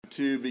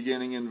2,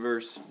 beginning in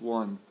verse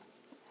 1.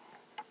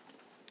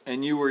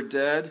 And you were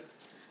dead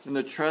in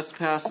the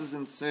trespasses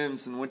and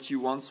sins in which you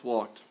once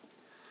walked,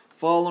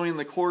 following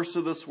the course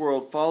of this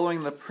world,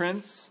 following the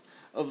prince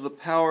of the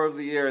power of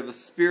the air, the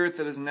spirit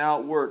that is now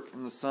at work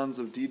in the sons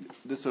of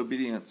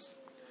disobedience,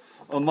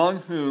 among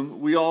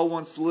whom we all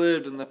once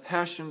lived in the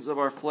passions of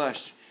our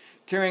flesh,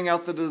 carrying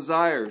out the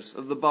desires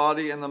of the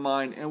body and the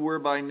mind, and were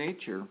by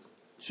nature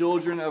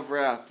children of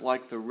wrath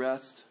like the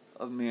rest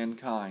of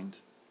mankind.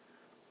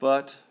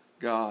 But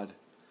God,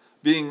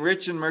 being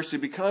rich in mercy,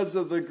 because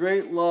of the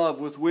great love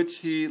with which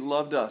He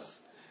loved us,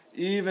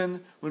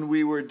 even when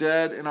we were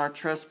dead in our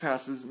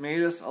trespasses,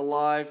 made us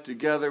alive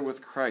together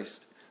with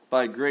Christ.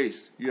 By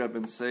grace you have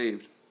been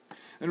saved,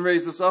 and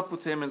raised us up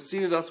with Him, and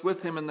seated us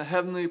with Him in the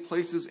heavenly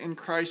places in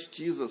Christ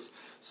Jesus,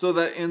 so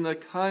that in the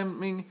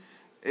coming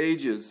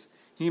ages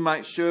He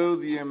might show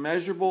the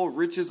immeasurable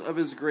riches of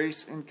His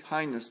grace and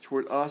kindness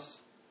toward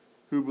us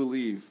who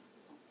believe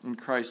in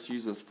Christ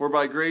Jesus. For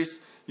by grace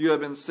you have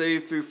been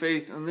saved through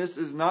faith, and this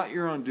is not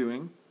your own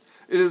doing.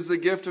 It is the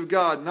gift of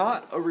God,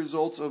 not a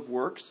result of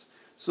works,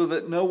 so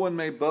that no one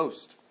may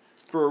boast.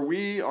 For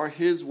we are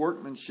His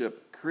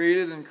workmanship,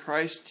 created in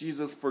Christ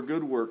Jesus for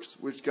good works,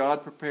 which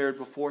God prepared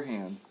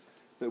beforehand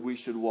that we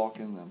should walk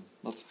in them.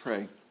 Let's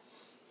pray.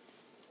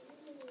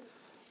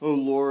 Oh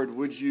Lord,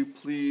 would you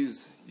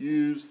please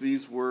use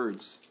these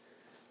words?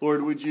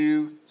 Lord, would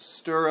you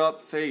stir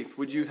up faith?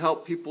 Would you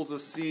help people to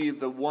see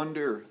the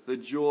wonder, the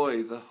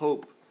joy, the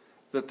hope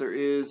that there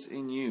is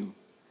in you,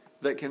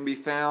 that can be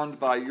found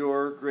by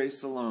your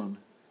grace alone,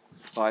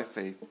 by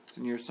faith. It's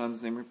in your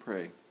Son's name we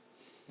pray.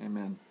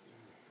 Amen.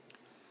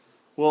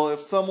 Well,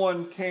 if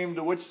someone came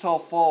to Wichita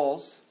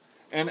Falls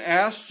and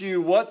asked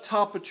you what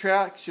top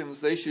attractions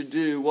they should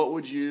do, what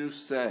would you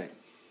say?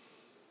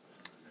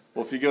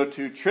 Well, if you go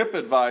to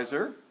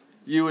TripAdvisor,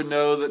 you would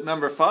know that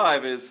number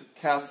 5 is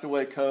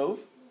Castaway Cove.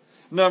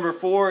 Number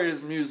 4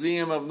 is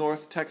Museum of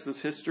North Texas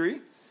History.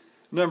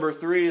 Number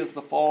 3 is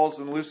the Falls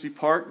in Lucy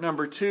Park.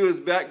 Number 2 is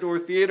Backdoor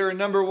Theater. And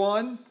number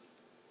 1,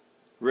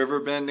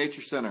 Riverbend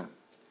Nature Center.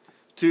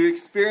 To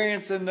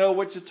experience and know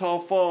Wichita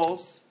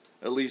Falls,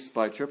 at least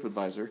by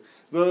TripAdvisor,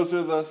 those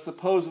are the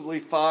supposedly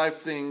 5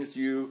 things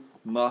you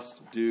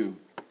must do.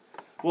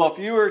 Well, if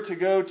you were to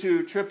go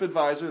to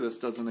TripAdvisor, this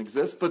doesn't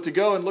exist, but to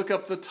go and look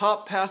up the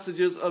top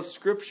passages of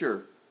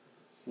Scripture,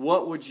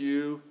 what would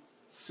you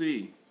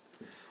see?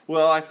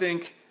 Well, I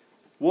think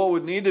what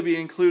would need to be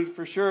included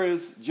for sure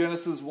is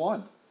Genesis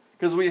 1.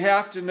 Because we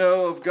have to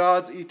know of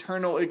God's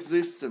eternal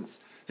existence,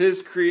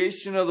 His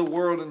creation of the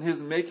world, and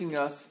His making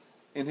us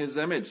in His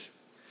image.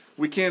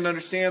 We can't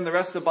understand the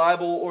rest of the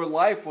Bible or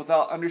life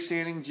without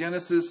understanding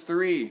Genesis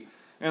 3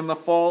 and the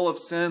fall of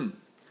sin.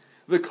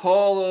 The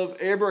call of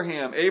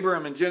Abraham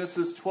in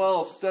Genesis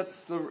 12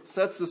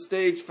 sets the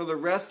stage for the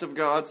rest of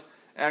God's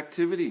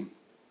activity.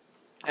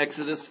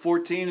 Exodus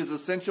 14 is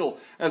essential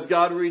as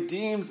God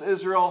redeems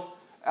Israel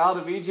out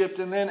of Egypt.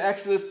 And then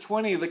Exodus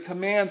 20, the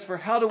commands for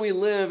how do we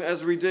live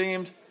as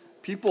redeemed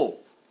people.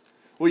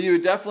 Well, you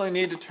would definitely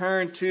need to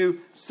turn to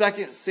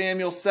 2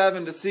 Samuel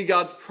 7 to see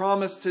God's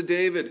promise to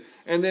David,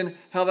 and then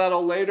how that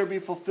will later be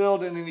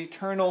fulfilled in an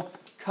eternal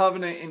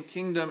covenant and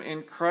kingdom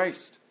in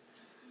Christ.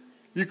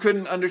 You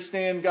couldn't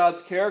understand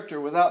God's character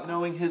without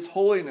knowing His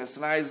holiness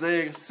in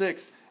Isaiah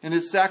 6 and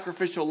His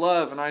sacrificial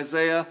love in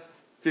Isaiah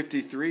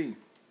 53.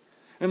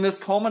 And this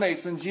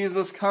culminates in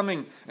Jesus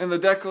coming and the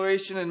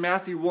declaration in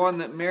Matthew 1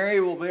 that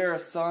Mary will bear a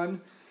son,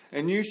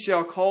 and you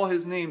shall call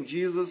His name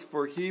Jesus,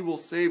 for He will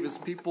save His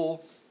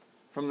people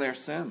from their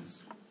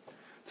sins.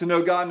 To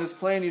know God and His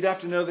plan, you'd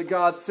have to know that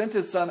God sent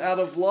His Son out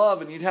of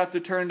love, and you'd have to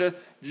turn to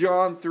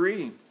John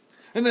 3.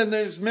 And then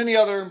there's many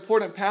other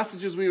important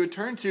passages we would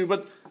turn to,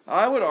 but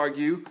I would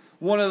argue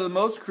one of the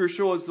most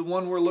crucial is the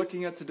one we're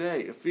looking at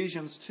today,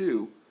 Ephesians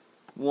 2,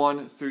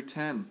 1 through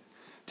 10.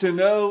 To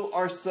know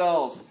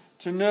ourselves,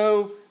 to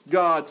know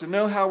God, to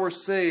know how we're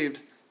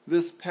saved,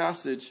 this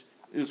passage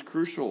is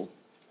crucial.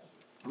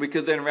 We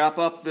could then wrap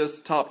up this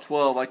top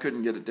 12. I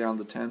couldn't get it down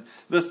to 10.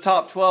 This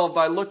top 12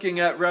 by looking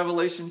at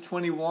Revelation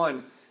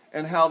 21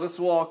 and how this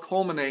will all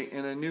culminate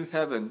in a new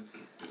heaven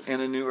and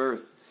a new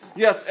earth.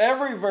 Yes,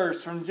 every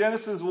verse from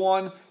Genesis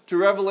 1 to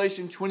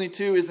Revelation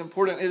 22 is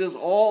important. It is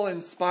all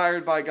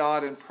inspired by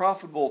God and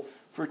profitable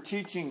for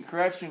teaching,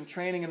 correction,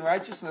 training, and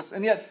righteousness.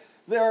 And yet,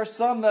 there are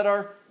some that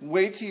are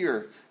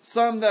weightier,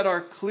 some that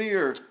are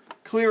clearer,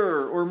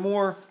 or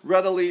more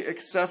readily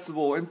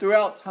accessible. And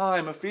throughout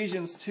time,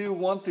 Ephesians 2,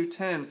 1 through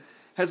 10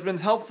 has been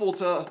helpful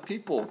to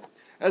people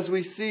as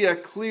we see a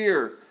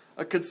clear,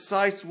 a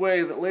concise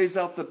way that lays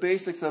out the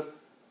basics of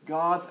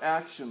God's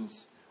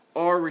actions,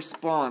 our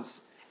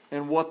response,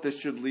 and what this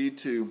should lead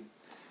to.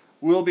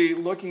 We'll be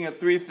looking at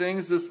 3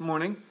 things this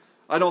morning.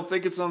 I don't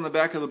think it's on the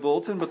back of the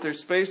bulletin, but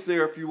there's space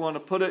there if you want to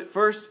put it.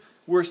 First,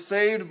 we're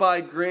saved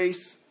by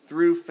grace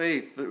through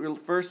faith. The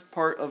first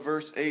part of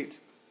verse 8.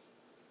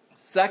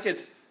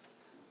 Second,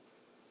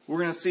 we're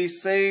going to see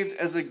saved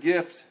as a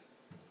gift,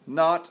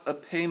 not a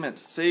payment.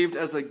 Saved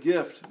as a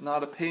gift,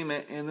 not a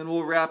payment. And then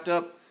we'll wrap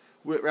up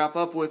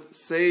with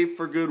saved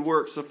for good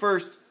works. So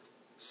first,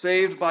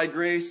 saved by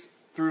grace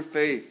through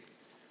faith.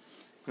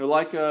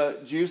 Like a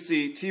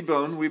juicy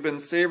T-bone, we've been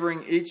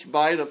savoring each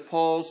bite of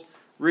Paul's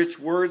rich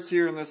words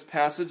here in this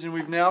passage, and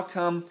we've now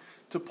come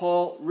to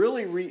Paul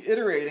really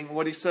reiterating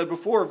what he said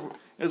before.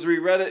 As we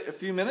read it a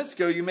few minutes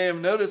ago, you may have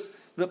noticed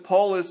that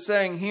Paul is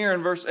saying here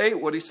in verse 8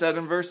 what he said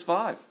in verse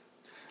 5.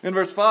 In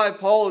verse 5,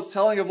 Paul is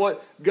telling of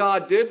what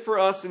God did for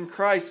us in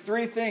Christ.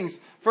 3 things.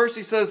 First,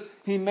 he says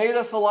he made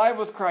us alive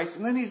with Christ.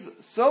 And then he's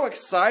so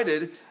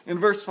excited in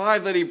verse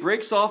 5 that he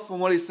breaks off from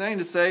what he's saying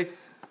to say,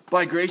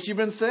 by grace you've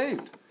been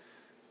saved.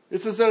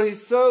 It's as though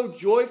he's so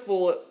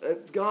joyful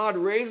at God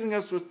raising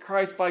us with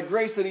Christ by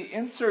grace that he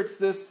inserts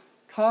this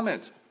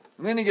comment.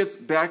 And then he gets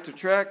back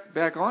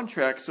on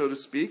track, so to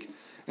speak.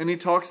 And he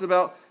talks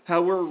about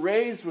how we're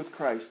raised with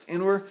Christ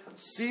and we're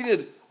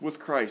seated with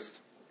Christ.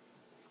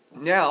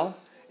 Now,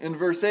 in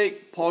verse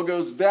 8, Paul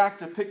goes back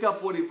to pick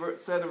up what he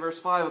said in verse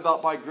 5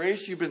 about by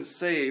grace you've been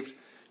saved,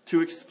 to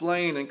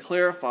explain and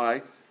clarify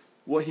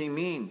what he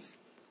means.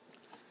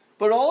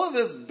 But all of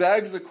this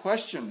begs a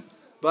question.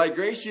 By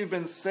grace you've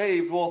been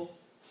saved. Well,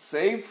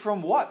 saved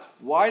from what?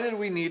 Why did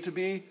we need to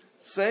be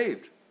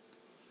saved?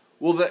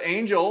 Well, the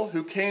angel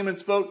who came and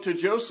spoke to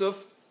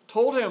Joseph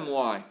told him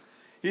why.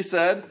 He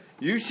said,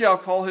 you shall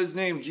call his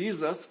name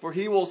Jesus, for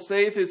he will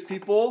save his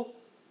people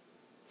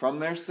from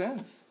their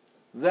sins.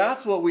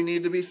 That's what we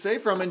need to be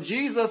saved from. And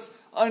Jesus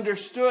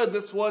understood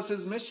this was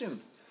his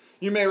mission.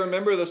 You may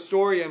remember the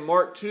story in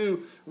Mark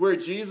 2 where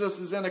Jesus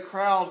is in a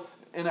crowd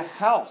in a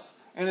house.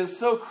 And it's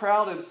so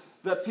crowded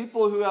that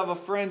people who have a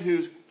friend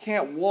who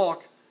can't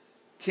walk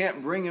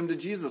can't bring him to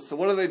Jesus. So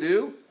what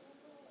do?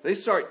 They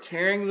start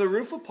tearing the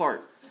roof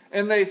apart.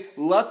 And they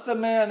let the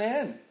man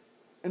in.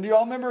 And do you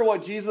all remember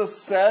what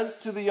Jesus says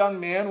to the young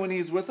man when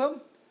he's with him?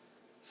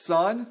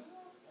 Son,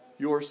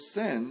 your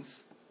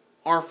sins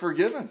are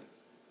forgiven.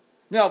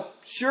 Now,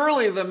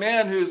 surely the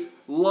man who's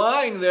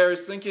lying there is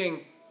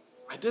thinking,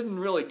 I didn't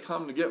really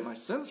come to get my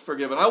sins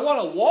forgiven. I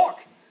want to walk.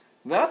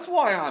 That's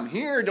why I'm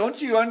here.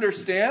 Don't you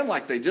understand?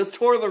 Like they just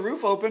tore the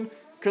roof open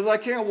because I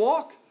can't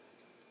walk.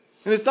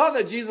 And it's not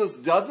that Jesus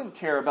doesn't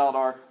care about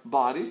our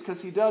bodies,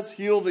 because he does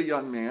heal the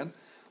young man.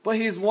 But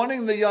he's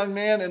wanting the young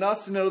man and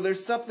us to know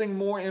there's something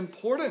more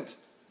important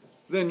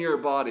than your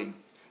body.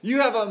 You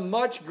have a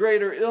much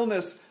greater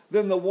illness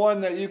than the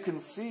one that you can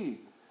see.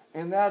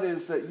 And that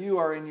is that you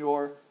are in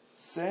your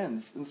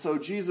sins. And so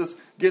Jesus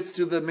gets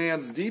to the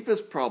man's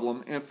deepest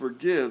problem and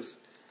forgives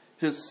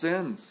his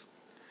sins.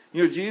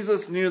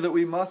 Jesus knew that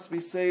we must be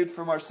saved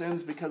from our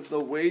sins because the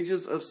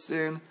wages of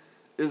sin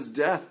is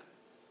death.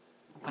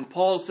 And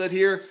Paul said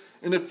here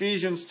in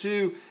Ephesians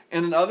 2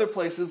 and in other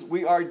places,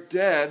 we are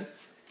dead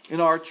in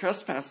our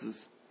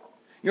trespasses.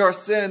 Our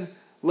sin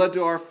led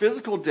to our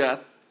physical death,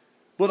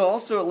 but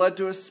also it led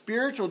to a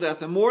spiritual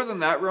death. And more than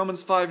that,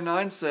 Romans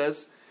 5:9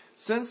 says,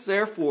 since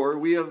therefore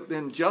we have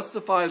been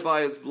justified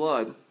by his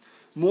blood,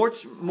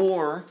 much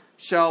more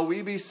shall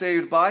we be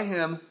saved by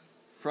him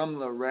from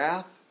the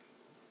wrath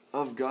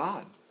of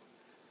God.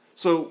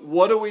 So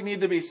what do we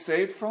need to be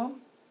saved from?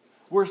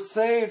 We're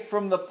saved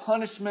from the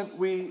punishment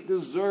we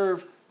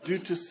deserve due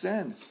to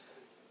sin,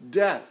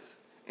 death,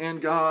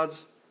 and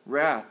God's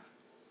wrath.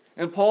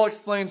 And Paul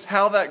explains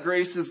how that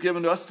grace is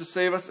given to us to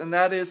save us, and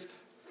that is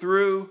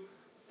through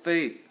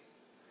faith.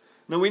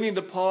 Now we need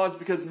to pause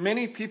because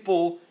many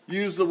people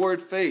use the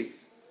word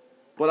faith,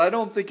 but I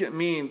don't think it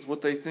means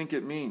what they think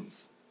it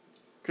means.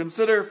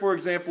 Consider, for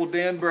example,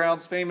 Dan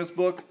Brown's famous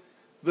book,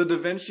 The Da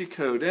Vinci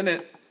Code. In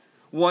it,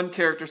 one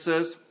character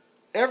says,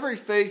 every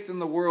faith in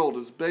the world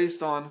is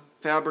based on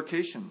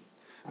fabrication.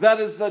 That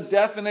is the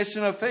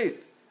definition of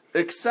faith.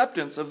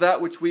 Acceptance of that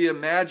which we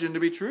imagine to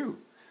be true.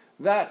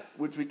 That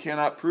which we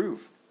cannot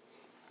prove.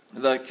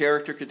 The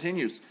character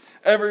continues.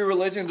 Every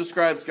religion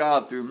describes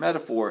God through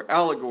metaphor,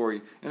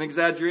 allegory, and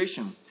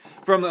exaggeration.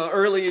 From the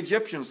early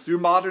Egyptians through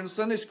modern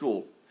Sunday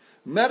school.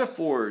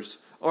 Metaphors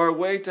are a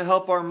way to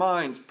help our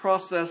minds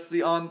process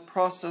the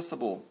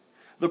unprocessable.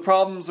 The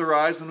problems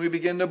arise when we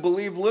begin to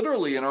believe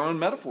literally in our own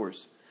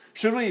metaphors.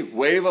 Should we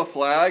wave a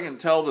flag and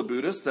tell the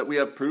Buddhists that we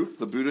have proof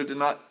the Buddha did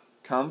not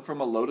come from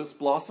a lotus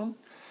blossom?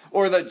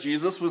 Or that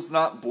Jesus was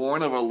not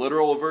born of a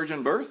literal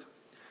virgin birth?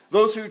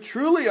 Those who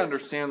truly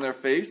understand their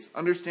faith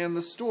understand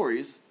the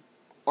stories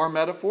are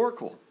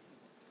metaphorical.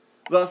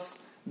 Thus,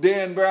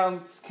 Dan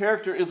Brown's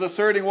character is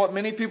asserting what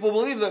many people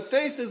believe, that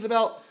faith is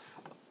about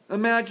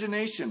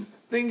imagination,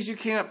 things you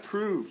can't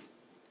prove.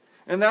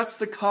 And that's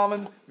the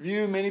common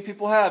view many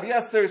people have.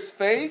 Yes, there's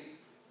faith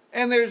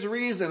and there's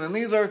reason, and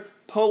these are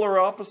polar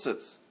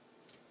opposites.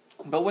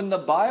 But when the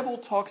Bible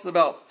talks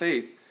about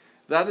faith,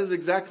 that is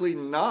exactly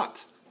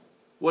not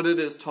what it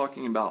is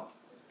talking about.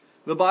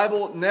 The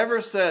Bible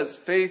never says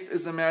faith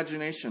is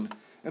imagination.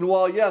 And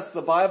while, yes,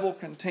 the Bible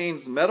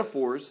contains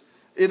metaphors,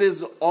 it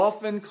is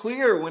often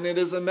clear when it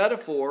is a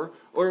metaphor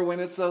or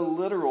when it's a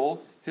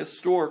literal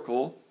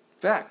historical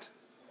fact.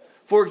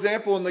 For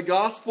example, in the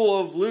Gospel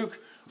of Luke,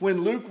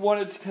 when Luke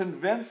wanted to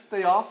convince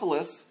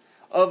Theophilus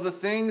of the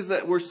things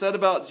that were said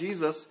about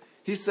Jesus,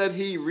 he said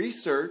he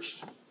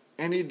researched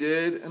and he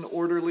did an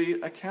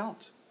orderly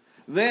account.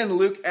 Then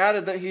Luke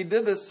added that he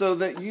did this so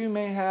that you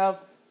may have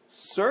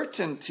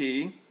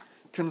certainty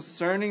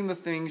concerning the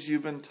things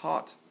you've been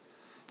taught.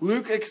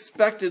 Luke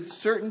expected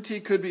certainty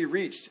could be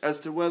reached as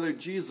to whether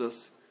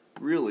Jesus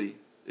really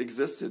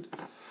existed.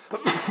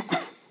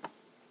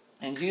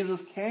 And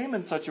Jesus came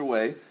in such a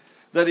way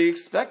that he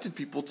expected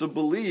people to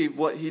believe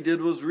what he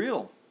did was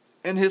real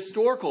and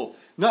historical,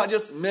 not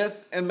just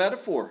myth and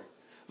metaphor.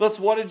 Thus,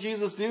 what did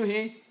Jesus do?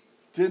 He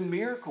did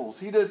miracles.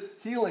 He did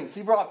healings.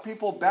 He brought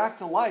people back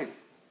to life.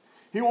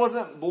 He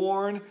wasn't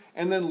born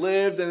and then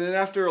lived and then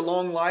after a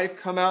long life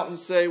come out and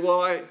say,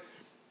 well,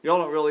 y'all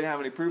don't really have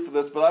any proof of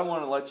this, but I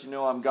want to let you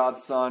know I'm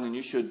God's son and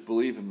you should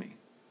believe in me.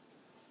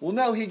 Well,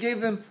 no, he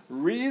gave them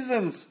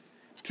reasons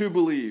to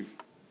believe.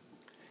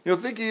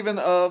 Think even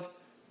of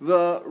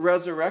the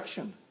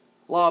resurrection.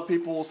 A lot of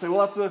people will say,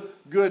 well, that's a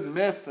good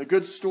myth, a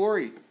good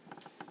story.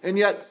 And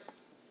yet,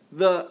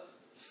 the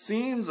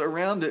scenes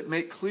around it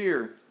make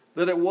clear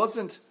that it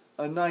wasn't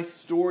a nice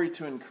story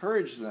to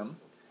encourage them.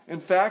 In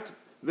fact,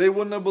 they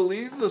wouldn't have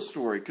believed the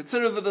story.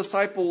 Consider the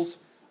disciples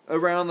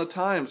around the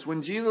times.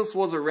 When Jesus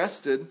was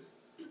arrested,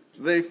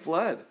 they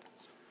fled.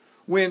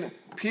 When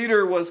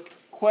Peter was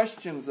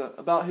questioned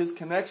about his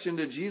connection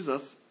to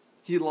Jesus,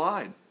 he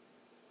lied.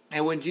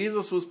 And when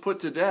Jesus was put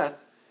to death,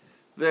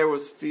 there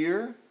was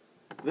fear,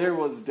 there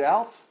was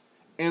doubt,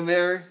 and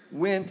they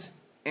went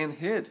and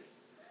hid.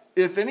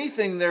 If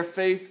anything, their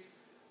faith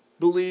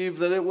believed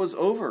that it was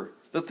over,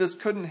 that this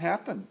couldn't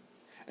happen.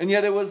 And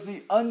yet it was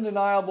the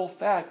undeniable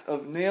fact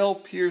of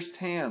nail-pierced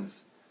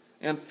hands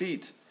and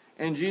feet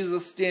and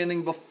Jesus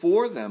standing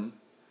before them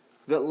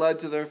that led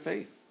to their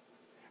faith.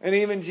 And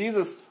even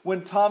Jesus,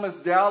 when Thomas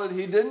doubted,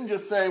 he didn't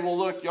just say, well,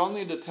 look, y'all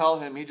need to tell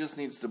him he just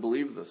needs to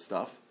believe this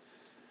stuff.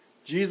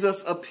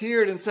 Jesus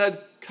appeared and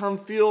said, come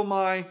feel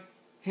my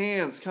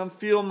hands, come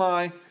feel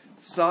my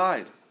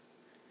side.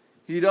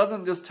 He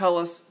doesn't just tell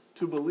us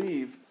to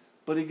believe,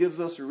 but he gives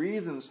us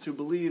reasons to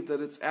believe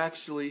that it's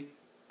actually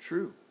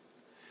true.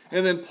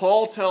 And then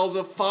Paul tells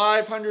of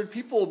 500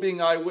 people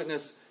being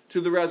eyewitness to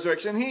the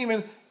resurrection. He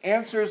even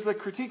answers the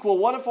critique, well,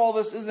 what if all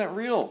this isn't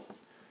real?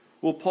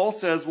 Well, Paul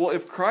says, well,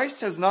 if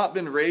Christ has not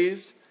been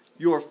raised,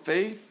 your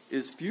faith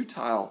is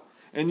futile,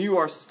 and you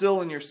are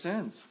still in your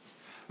sins.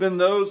 Then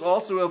those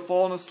also who have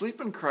fallen asleep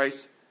in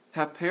Christ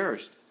have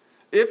perished.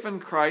 If in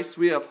Christ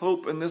we have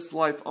hope in this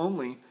life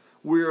only,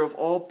 we are of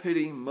all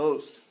pity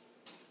most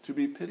to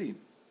be pitied.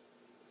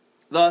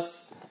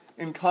 Thus,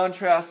 in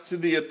contrast to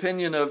the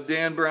opinion of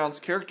Dan Brown's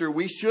character,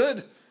 we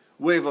should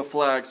wave a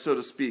flag, so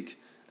to speak,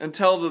 and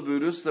tell the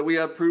Buddhists that we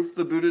have proof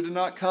the Buddha did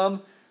not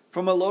come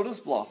from a lotus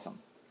blossom.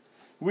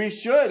 We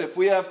should, if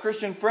we have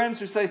Christian friends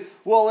who say,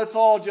 well, it's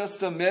all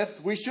just a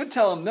myth, we should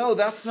tell them, no,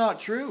 that's not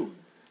true.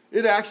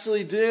 It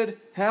actually did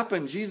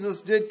happen.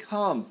 Jesus did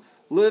come,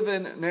 live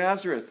in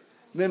Nazareth,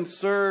 then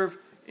serve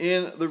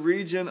in the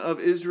region of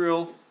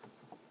Israel,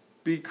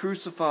 be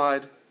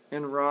crucified,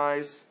 and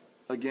rise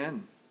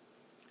again.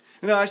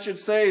 I should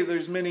say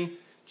there's many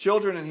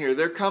children in here.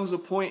 There comes a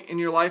point in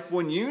your life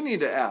when you need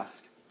to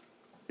ask,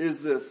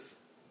 is this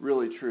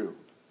really true?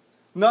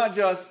 Not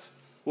just,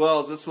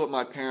 well, is this what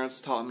my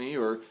parents taught me?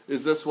 Or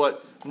is this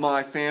what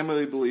my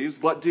family believes?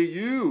 But do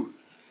you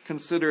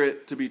consider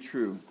it to be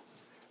true?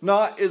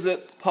 Not is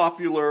it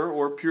popular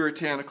or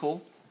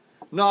puritanical.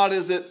 Not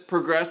is it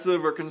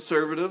progressive or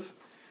conservative.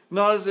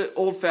 Not is it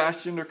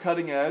old-fashioned or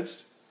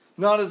cutting-edged.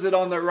 Not is it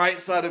on the right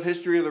side of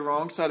history or the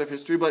wrong side of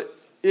history. But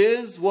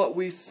is what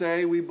we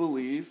say we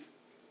believe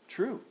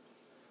true?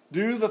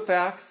 Do the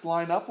facts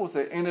line up with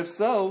it? And if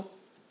so,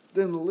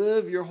 then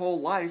live your whole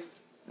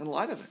life in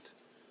light of it.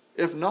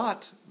 If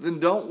not, then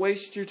don't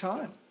waste your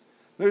time.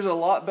 There's a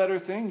lot better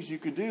things you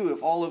could do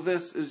if all of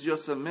this is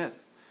just a myth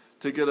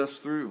to get us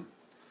through.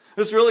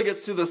 This really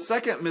gets to the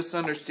second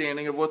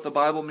misunderstanding of what the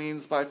Bible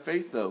means by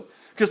faith, though.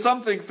 Because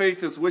some think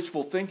faith is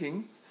wishful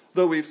thinking,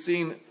 though we've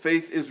seen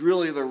faith is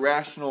really the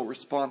rational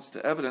response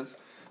to evidence.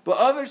 But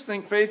others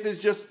think faith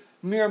is just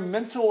mere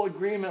mental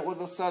agreement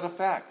with a set of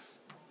facts.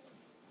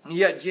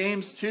 Yet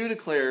James 2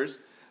 declares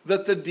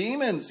that the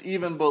demons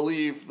even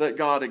believe that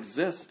God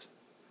exists.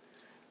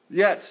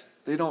 Yet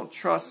they don't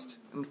trust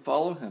and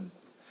follow him.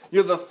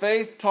 The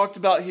faith talked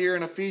about here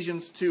in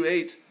Ephesians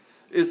 2:8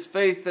 is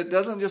faith that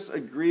doesn't just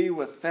agree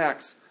with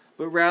facts,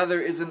 but rather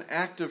is an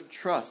act of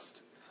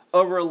trust,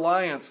 a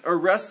reliance, a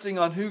resting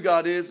on who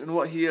God is and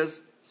what he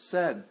has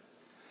said.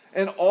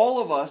 And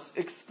all of us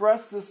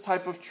express this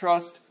type of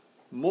trust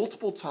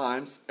multiple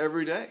times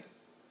every day.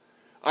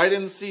 I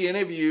didn't see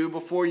any of you,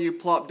 before you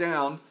plop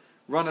down,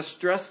 run a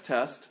stress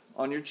test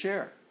on your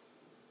chair.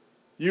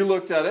 You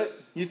looked at it,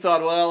 you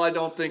thought, well, I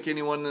don't think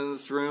anyone in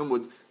this room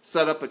would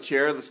set up a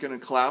chair that's going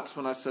to collapse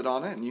when I sit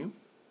on it, and you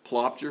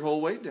plopped your whole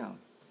weight down.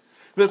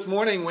 This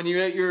morning, when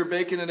you ate your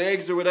bacon and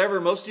eggs or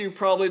whatever, most of you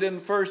probably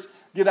didn't first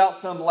get out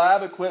some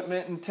lab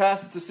equipment and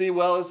test to see,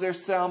 well, is there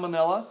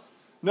salmonella?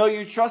 No,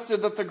 you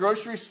trusted that the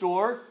grocery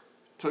store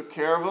took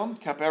care of them,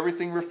 kept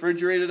everything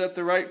refrigerated at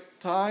the right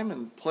time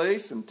and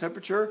place and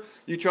temperature.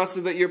 You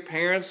trusted that your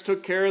parents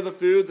took care of the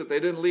food, that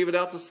they didn't leave it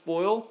out to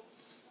spoil,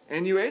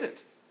 and you ate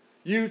it.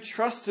 You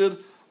trusted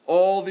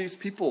all these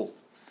people.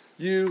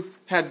 You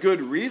had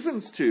good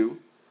reasons to,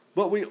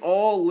 but we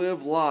all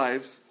live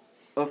lives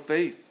of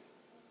faith.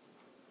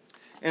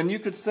 And you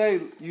could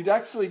say you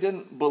actually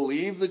didn't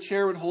believe the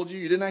chair would hold you.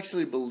 You didn't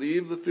actually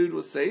believe the food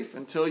was safe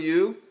until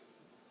you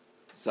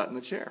sat in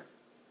the chair,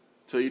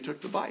 until you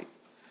took the bite.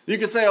 You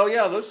could say, oh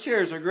yeah, those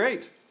chairs are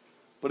great.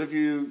 But if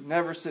you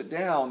never sit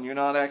down, you're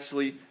not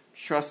actually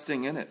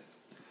trusting in it.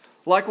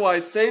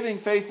 Likewise, saving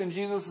faith in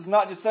Jesus is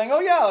not just saying, oh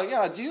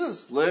yeah,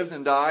 Jesus lived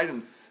and died,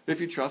 and if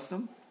you trust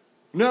him.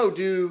 No,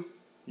 do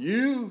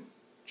you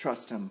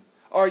trust him?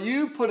 Are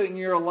you putting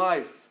your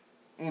life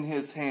in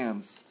his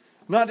hands?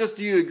 Not just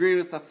do you agree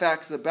with the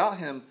facts about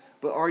him,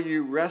 but are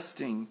you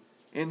resting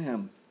in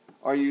him?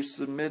 Are you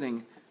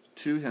submitting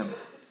to him?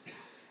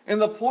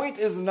 And the point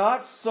is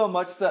not so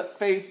much that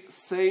faith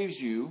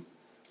saves you,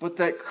 but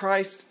that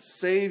Christ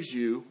saves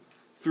you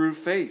through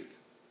faith.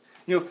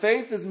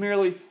 Faith is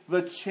merely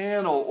the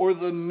channel or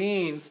the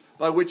means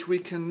by which we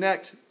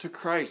connect to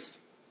Christ.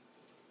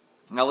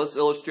 Now, this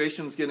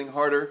illustration is getting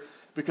harder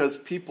because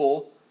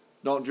people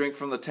don't drink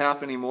from the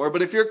tap anymore.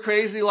 But if you're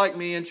crazy like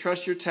me and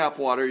trust your tap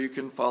water, you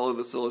can follow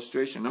this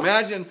illustration.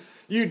 Imagine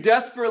you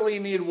desperately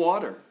need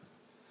water.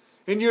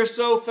 And you're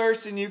so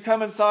thirsty and you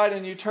come inside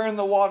and you turn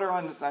the water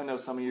on. I know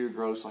some of you are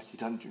gross, like he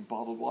doesn't drink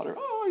bottled water.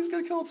 Oh, he's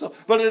going to kill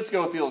himself. But let's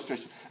go with the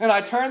illustration. And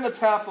I turn the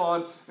tap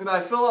on and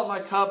I fill up my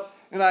cup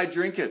and I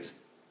drink it.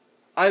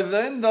 I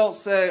then don't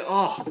say,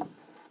 oh,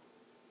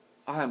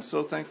 I am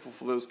so thankful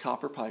for those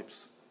copper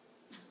pipes.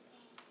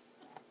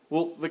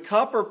 Well, the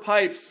copper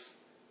pipes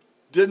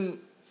didn't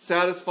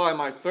satisfy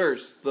my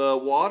thirst. The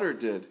water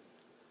did.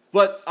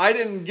 But I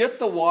didn't get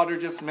the water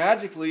just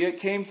magically. It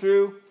came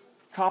through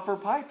copper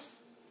pipes.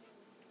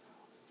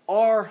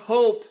 Our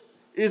hope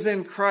is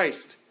in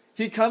Christ.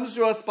 He comes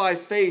to us by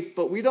faith,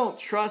 but we don't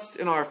trust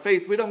in our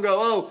faith. We don't go,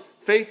 oh,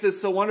 faith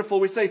is so wonderful.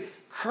 We say,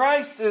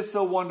 Christ is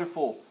so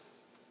wonderful.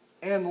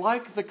 And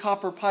like the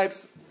copper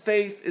pipes,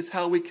 faith is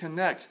how we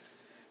connect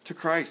to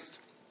Christ.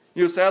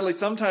 Sadly,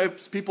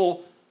 sometimes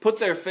people put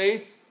their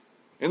faith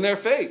in their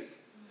faith.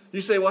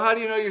 You say, well, how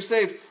do you know you're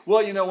saved?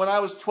 Well, when I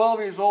was 12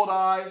 years old,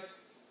 I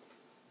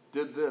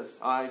did this.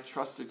 I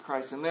trusted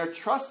Christ. And they're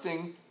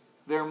trusting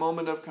their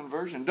moment of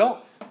conversion.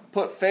 Don't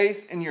put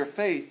faith in your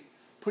faith.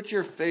 Put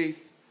your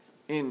faith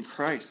in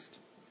Christ.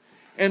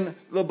 And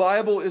the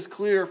Bible is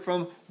clear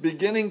from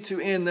beginning to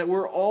end that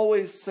we're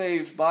always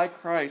saved by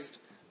Christ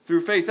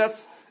through faith.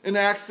 That's in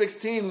Acts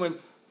 16 when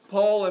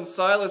Paul and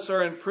Silas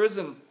are in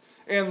prison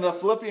and the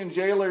Philippian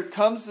jailer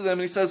comes to them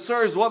and he says,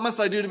 sirs, what must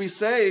I do to be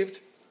saved?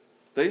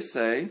 They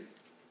say,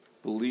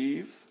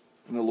 believe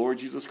in the Lord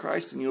Jesus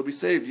Christ and you'll be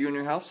saved, you and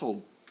your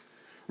household.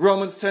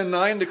 Romans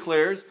 10:9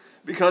 declares,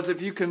 because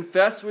if you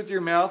confess with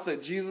your mouth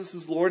that Jesus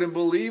is Lord and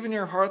believe in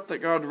your heart that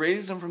God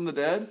raised him from the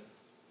dead,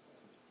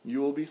 you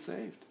will be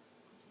saved.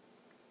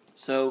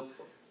 So,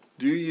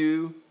 do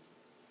you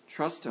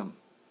trust him?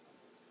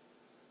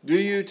 Do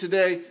you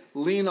today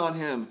lean on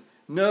him?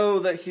 Know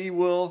that he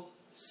will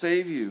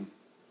save you.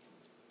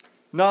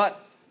 Not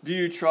do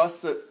you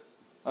trust that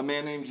a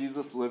man named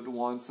Jesus lived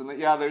once and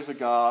that, there's a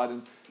God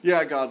and,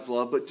 God's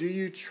love. But do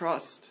you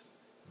trust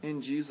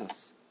in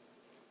Jesus?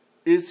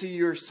 Is he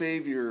your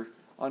Savior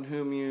on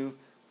whom you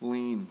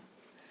lean?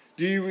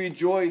 Do you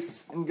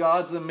rejoice in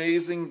God's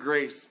amazing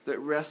grace that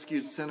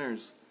rescued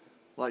sinners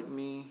like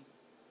me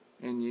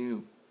and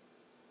you?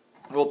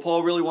 Well,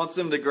 Paul really wants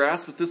them to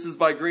grasp that this is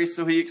by grace,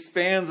 so he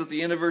expands at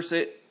the end of verse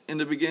 8, in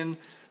the beginning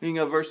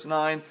of verse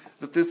 9,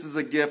 that this is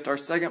a gift. Our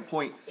second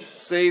point,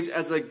 saved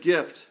as a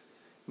gift,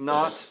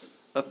 not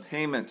a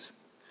payment.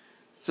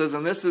 It says,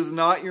 and this is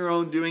not your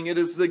own doing, it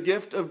is the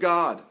gift of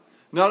God,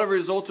 not a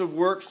result of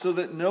works, so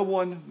that no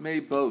one may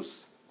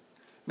boast.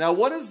 Now,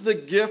 what is the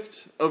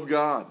gift of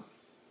God?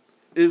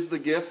 Is the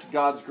gift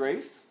God's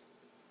grace?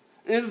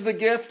 Is the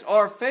gift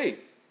our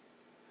faith?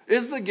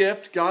 Is the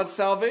gift God's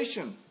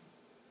salvation?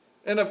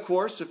 And of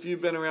course, if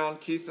you've been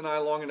around Keith and I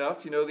long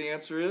enough, you know the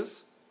answer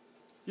is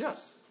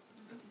yes.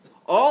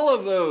 All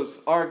of those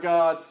are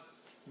God's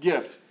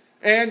gift.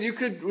 And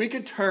we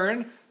could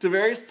turn to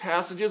various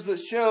passages that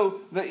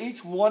show that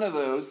each one of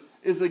those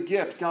is a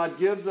gift. God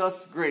gives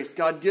us grace.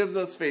 God gives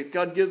us faith.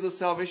 God gives us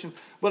salvation.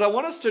 But I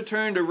want us to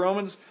turn to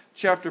Romans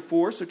chapter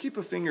 4. So keep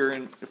a finger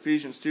in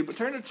Ephesians 2. But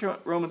turn to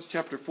Romans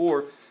chapter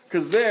 4.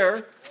 Because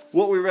there,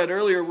 what we read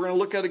earlier, we're going to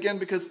look at again.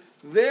 Because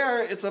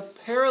there, it's a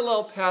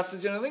parallel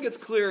passage. And I think it's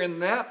clear in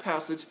that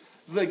passage,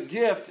 the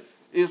gift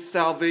is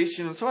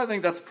salvation. And so I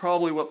think that's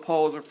probably what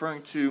Paul is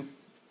referring to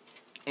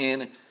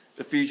in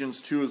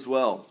Ephesians 2 as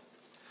well.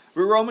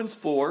 But Romans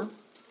 4,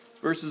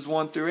 verses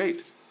 1 through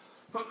 8.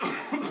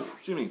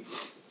 Excuse me.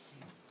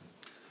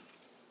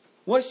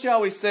 What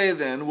shall we say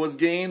then was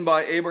gained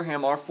by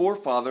Abraham our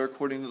forefather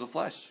according to the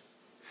flesh?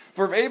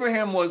 For if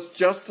Abraham was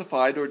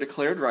justified or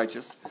declared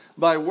righteous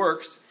by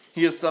works,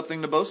 he has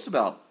something to boast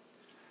about.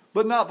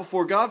 But not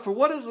before God, for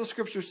what does the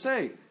scripture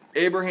say?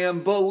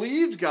 Abraham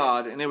believed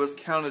God, and it was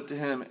counted to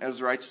him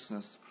as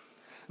righteousness.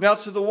 Now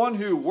to the one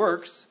who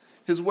works,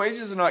 his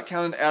wages are not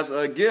counted as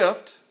a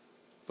gift,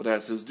 but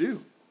as his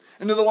due.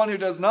 And to the one who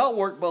does not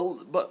work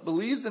but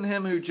believes in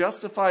him who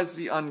justifies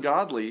the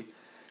ungodly,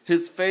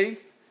 his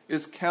faith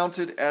is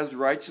counted as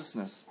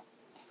righteousness.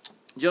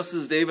 Just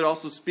as David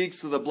also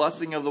speaks of the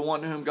blessing of the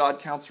one to whom God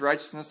counts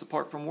righteousness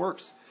apart from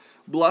works.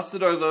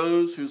 Blessed are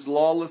those whose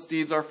lawless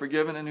deeds are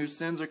forgiven and whose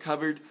sins are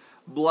covered.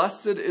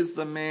 Blessed is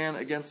the man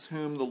against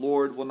whom the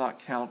Lord will not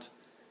count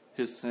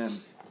his sin.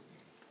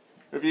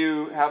 If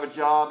you have a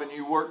job and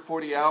you work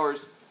 40 hours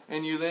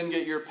and you then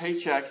get your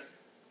paycheck,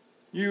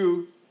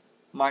 you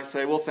might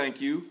say, well, thank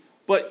you.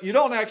 But you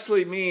don't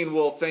actually mean,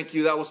 well, thank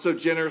you, that was so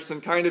generous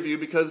and kind of you,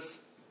 because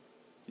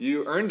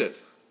you earned it.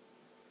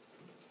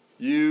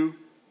 You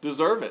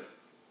deserve it.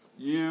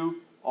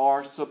 You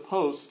are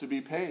supposed to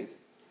be paid.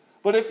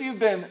 But if you've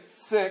been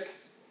sick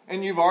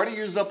and you've already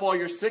used up all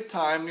your sick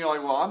time, and you're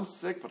like, well, I'm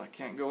sick, but I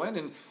can't go in,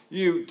 and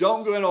you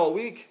don't go in all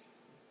week,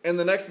 and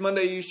the next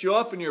Monday you show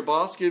up and your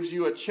boss gives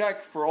you a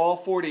check for all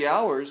 40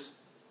 hours,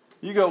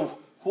 you go,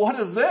 what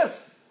is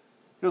this?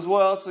 He goes,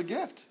 well, it's a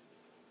gift.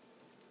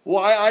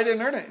 Well, I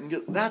didn't earn it.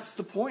 And that's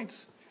the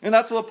point. And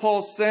that's what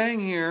Paul's saying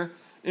here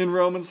in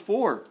Romans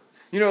 4.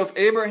 If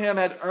Abraham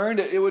had earned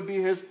it, it would be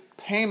his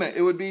payment.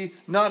 It would be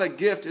not a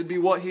gift. It would be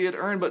what he had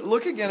earned. But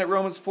look again at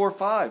Romans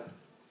 4:5.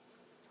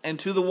 And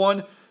to the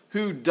one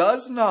who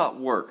does not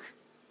work,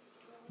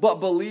 but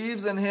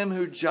believes in him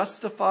who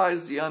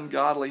justifies the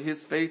ungodly,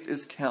 his faith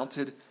is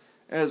counted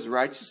as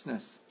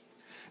righteousness.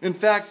 In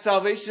fact,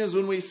 salvation is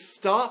when we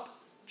stop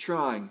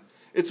trying.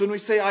 It's when we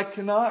say, I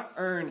cannot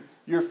earn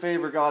your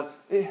favor, God.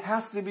 It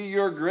has to be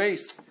your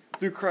grace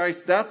through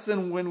Christ. That's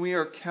then when we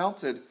are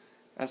counted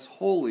as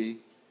holy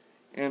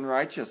and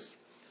righteous.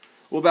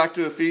 Well, back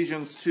to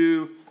Ephesians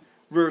 2,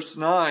 verse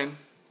 9.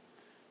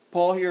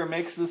 Paul here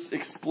makes this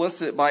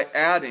explicit by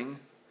adding,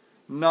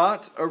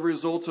 not a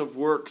result of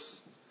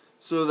works,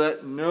 so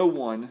that no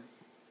one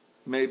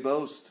may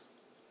boast.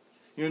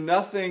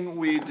 Nothing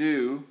we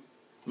do,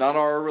 not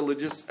our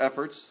religious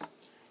efforts,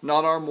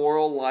 not our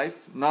moral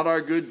life, not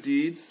our good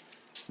deeds,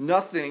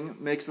 nothing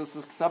makes us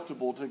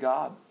acceptable to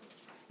God.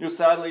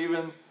 Sadly,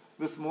 even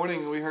this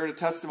morning we heard a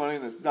testimony,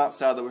 and it's not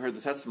sad that we heard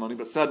the testimony,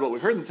 but sad what we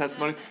heard in the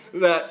testimony,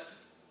 that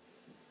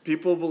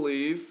people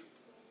believe,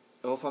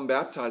 if I'm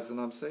baptized, then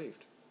I'm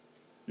saved.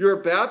 Your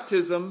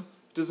baptism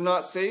does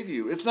not save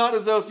you. It's not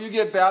as though if you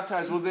get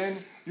baptized, well,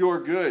 then you're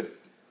good.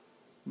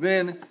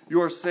 Then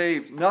you're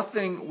saved.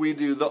 Nothing we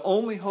do. The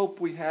only hope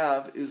we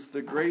have is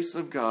the grace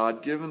of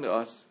God given to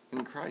us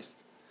in Christ.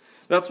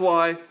 That's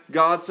why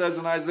God says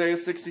in Isaiah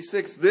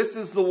 66, this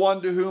is the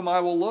one to whom I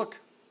will look.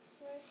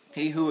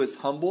 He who is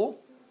humble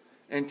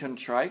and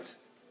contrite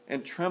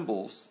and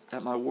trembles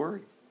at my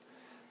word.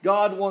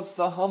 God wants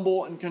the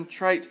humble and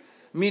contrite,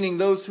 meaning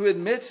those who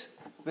admit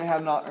they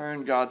have not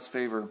earned God's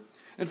favor.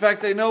 In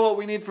fact, they know what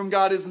we need from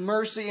God is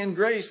mercy and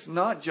grace,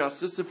 not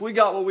justice. If we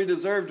got what we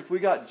deserved, if we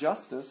got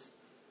justice,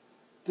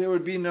 there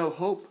would be no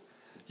hope.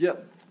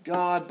 Yet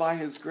God, by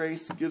His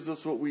grace, gives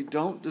us what we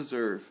don't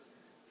deserve,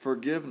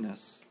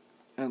 forgiveness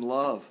and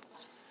love.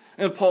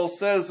 And Paul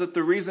says that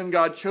the reason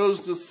God chose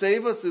to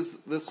save us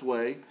this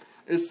way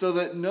is so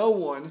that no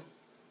one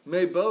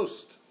may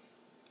boast.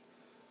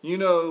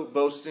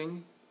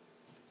 Boasting.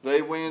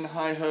 They win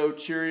hi-ho,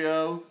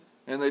 cheerio,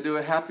 and they do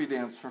a happy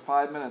dance for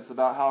 5 minutes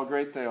about how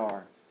great they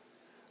are.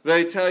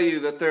 They tell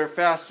you that they're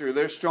faster,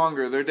 they're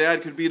stronger, their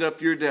dad could beat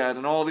up your dad,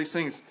 and all these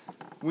things.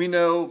 We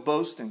know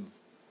boasting.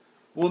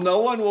 Well, no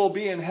one will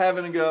be in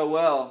heaven and go,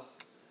 well,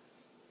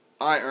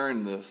 I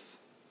earned this.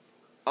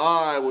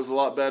 I was a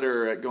lot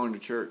better at going to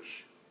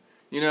church.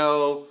 We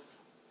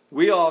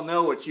all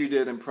know what you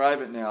did in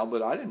private now,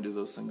 but I didn't do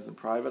those things in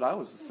private. I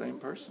was the same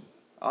person.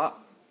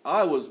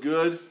 I was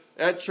good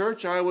at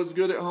church. I was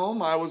good at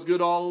home. I was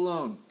good all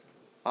alone.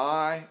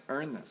 I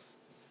earned this.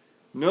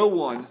 No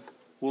one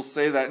will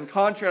say that. In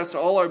contrast to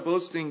all our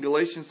boasting,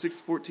 Galatians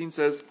 6:14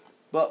 says,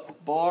 but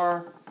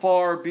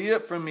far be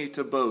it from me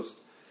to boast,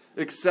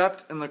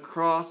 except in the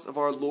cross of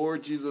our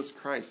Lord Jesus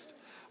Christ,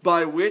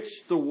 by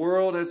which the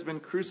world has been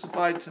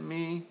crucified to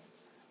me,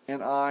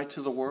 and I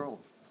to the world.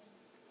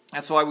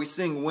 That's why we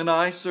sing, when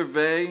I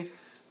survey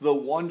the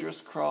wondrous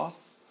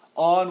cross,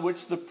 on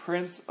which the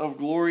Prince of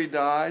Glory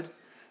died,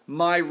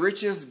 my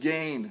richest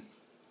gain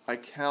I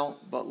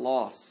count but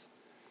loss,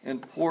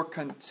 and pour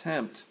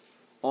contempt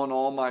on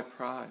all my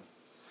pride.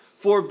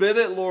 Forbid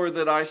it, Lord,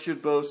 that I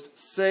should boast,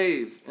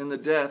 save in the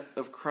death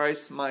of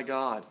Christ my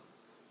God.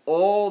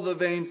 All the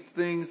vain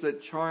things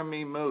that charm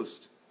me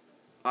most,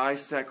 I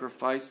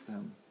sacrifice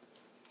them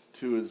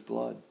to His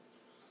blood.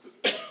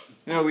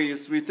 We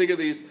think of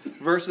these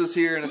verses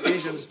here in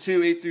Ephesians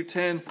 2, 8 through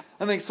 10.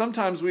 I think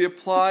sometimes we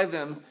apply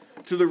them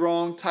to the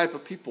wrong type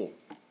of people.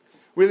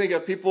 We think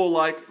of people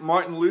like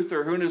Martin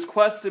Luther, who in his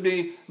quest to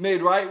be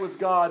made right with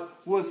God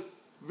was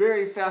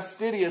very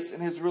fastidious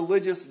in his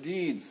religious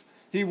deeds.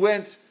 He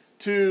went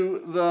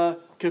to the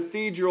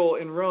cathedral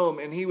in Rome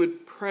and he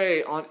would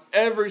pray on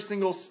every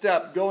single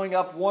step, going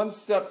up one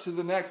step to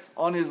the next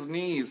on his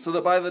knees, so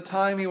that by the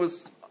time he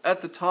was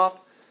at the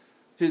top,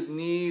 his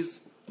knees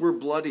were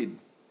bloodied.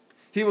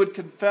 He would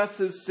confess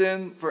his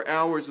sin for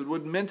hours and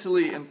would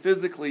mentally and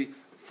physically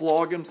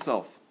flog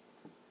himself.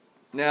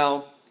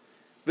 Now,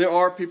 there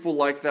are people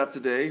like that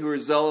today who are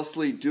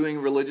zealously doing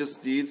religious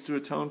deeds to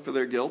atone for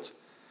their guilt.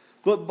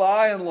 But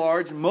by and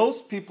large,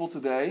 most people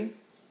today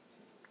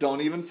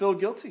don't even feel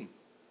guilty.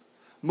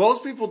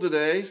 Most people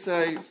today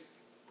say,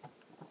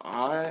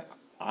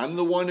 I'm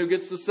the one who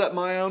gets to set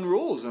my own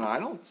rules, and I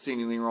don't see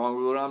anything wrong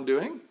with what I'm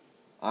doing.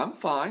 I'm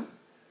fine.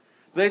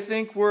 They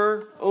think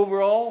we're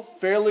overall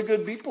fairly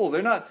good people.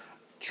 They're not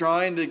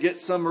trying to get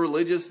some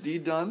religious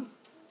deed done.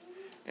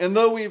 And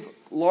though we've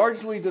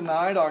largely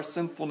denied our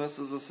sinfulness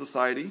as a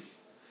society,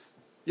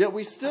 yet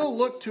we still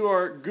look to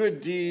our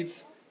good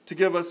deeds to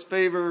give us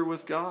favor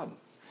with God.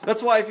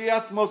 That's why if you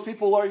ask most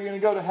people, are you going to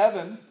go to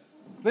heaven?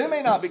 They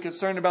may not be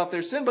concerned about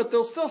their sin, but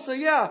they'll still say,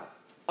 yeah,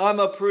 I'm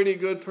a pretty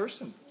good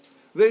person.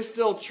 They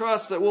still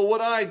trust that, well,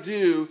 what I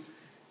do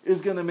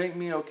is going to make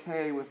me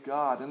okay with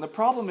God. And the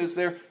problem is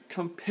they're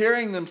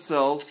comparing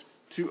themselves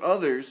to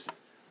others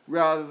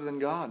rather than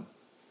God.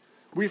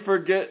 We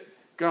forget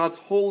God's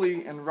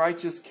holy and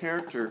righteous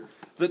character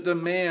that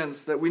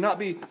demands that we not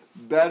be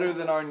better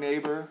than our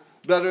neighbor,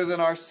 better than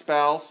our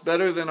spouse,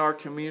 better than our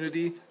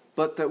community,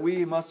 but that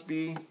we must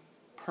be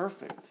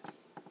perfect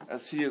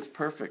as He is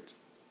perfect.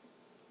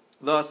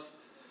 Thus,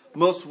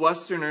 most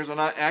Westerners are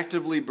not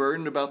actively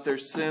burdened about their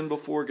sin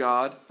before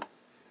God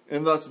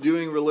and thus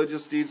doing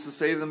religious deeds to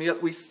save them,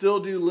 yet we still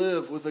do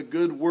live with a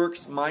good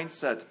works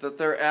mindset that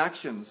their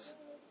actions,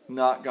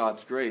 not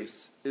God's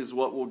grace, is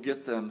what will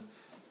get them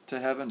to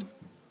heaven.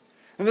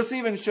 And this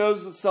even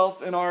shows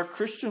itself in our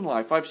Christian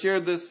life. I've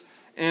shared this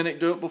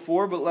anecdote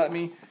before, but let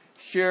me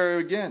share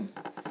it again.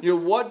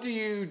 What do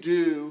you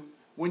do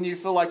when you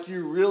feel like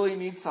you really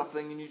need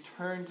something and you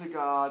turn to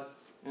God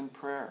in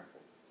prayer?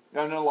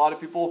 I know a lot of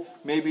people,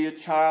 maybe a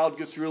child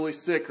gets really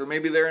sick, or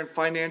maybe they're in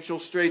financial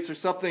straits or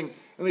something,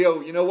 and they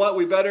go, you know what,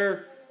 we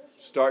better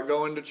start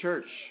going to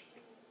church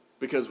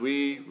because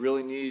we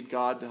really need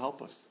God to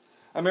help us.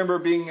 I remember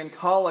being in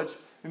college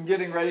and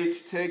getting ready to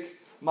take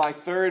my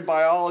third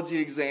biology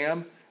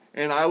exam,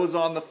 and I was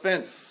on the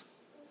fence.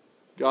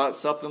 Got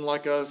something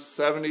like a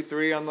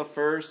 73 on the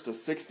first, a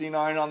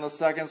 69 on the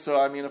second,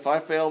 so if I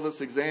fail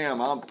this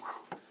exam, I'm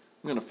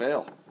going to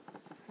fail.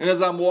 And as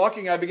I'm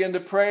walking, I begin to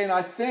pray, and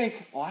I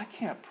think, I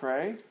can't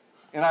pray.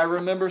 And I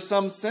remember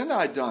some sin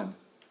I'd done.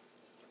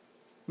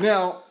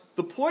 Now,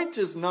 the point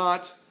is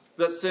not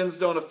that sins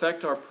don't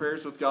affect our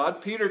prayers with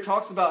God. Peter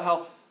talks about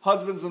how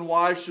husbands and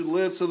wives should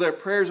live so their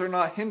prayers are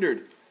not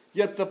hindered.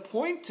 Yet the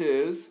point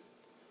is,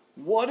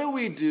 what do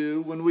we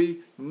do when we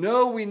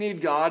know we need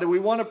God and we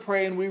want to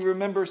pray and we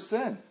remember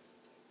sin?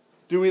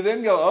 Do we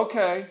then go,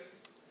 okay,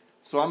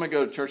 so I'm going to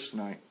go to church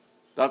tonight.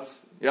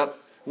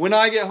 When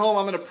I get home,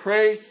 I'm going to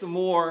pray some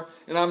more,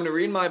 and I'm going to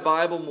read my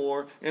Bible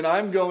more, and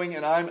I'm going,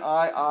 and I'm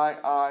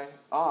I.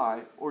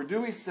 Or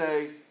do we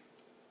say,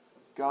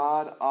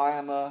 God, I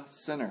am a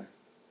sinner.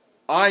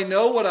 I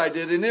know what I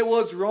did, and it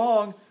was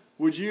wrong.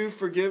 Would you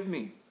forgive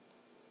me?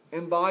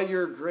 And by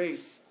your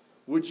grace,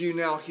 would you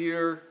now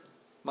hear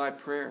my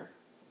prayer?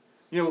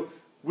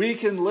 We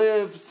can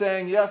live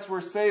saying, yes,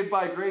 we're saved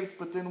by grace,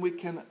 but then we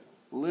can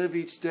live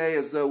each day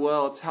as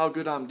though, it's how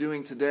good I'm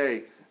doing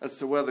today as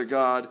to whether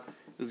God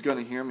is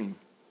going to hear me.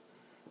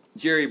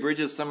 Jerry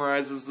Bridges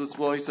summarizes this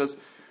well. He says,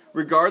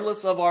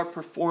 regardless of our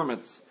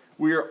performance,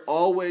 we are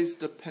always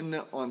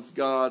dependent on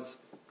God's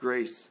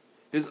grace,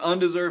 His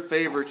undeserved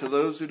favor to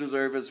those who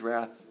deserve His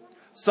wrath.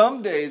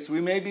 Some days we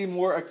may be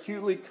more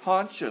acutely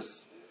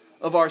conscious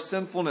of our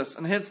sinfulness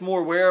and hence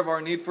more aware of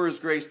our need for His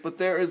grace, but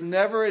there is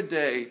never a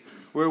day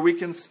where we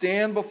can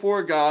stand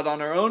before God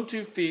on our own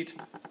 2 feet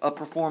of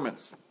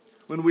performance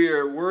when we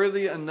are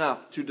worthy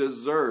enough to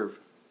deserve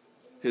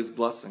His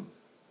blessing.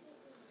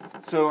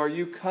 So are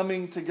you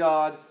coming to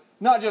God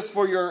not just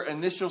for your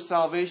initial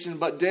salvation,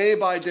 but day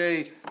by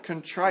day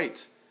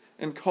contrite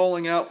and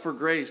calling out for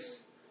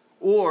grace?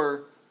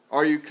 Or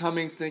are you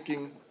coming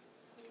thinking,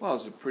 I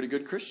was a pretty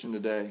good Christian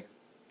today.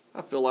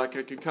 I feel like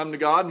I could come to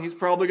God and He's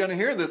probably going to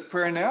hear this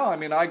prayer now.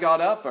 I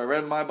got up, I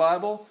read my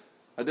Bible,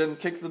 I didn't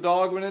kick the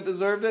dog when it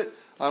deserved it.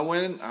 I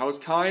went, I was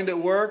kind at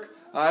work,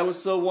 I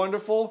was so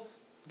wonderful.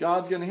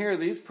 God's going to hear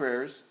these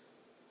prayers.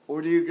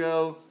 Or do you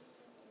go,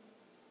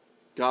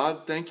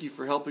 God, thank you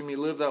for helping me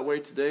live that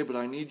way today, but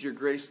I need your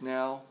grace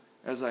now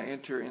as I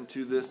enter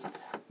into this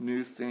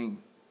new thing.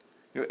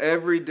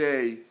 Every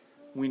day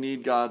we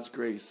need God's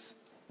grace.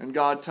 And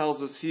God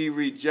tells us He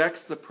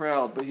rejects the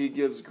proud, but He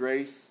gives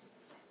grace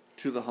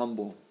to the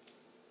humble.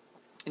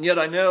 And yet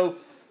I know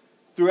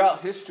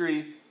throughout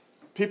history,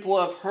 people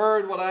have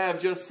heard what I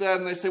have just said,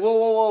 and they say,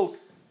 whoa,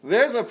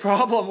 there's a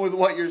problem with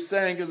what you're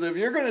saying, because if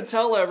you're going to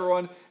tell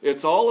everyone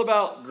it's all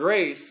about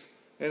grace,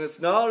 and it's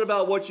not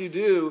about what you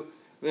do,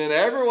 then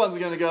everyone's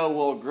going to go,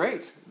 well,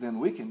 great, then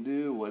we can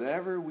do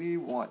whatever we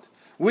want.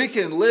 We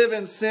can live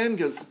in sin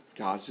because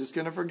God's just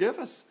going to forgive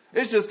us.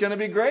 It's just going to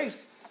be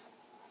grace.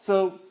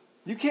 So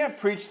you can't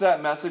preach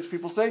that message,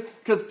 people say,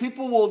 because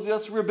people will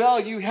just rebel.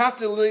 You have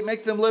to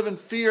make them live in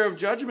fear of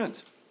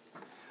judgment.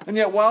 And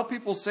yet while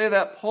people say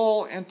that,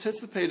 Paul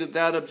anticipated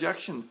that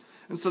objection.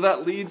 And so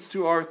that leads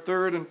to our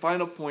third and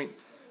final point,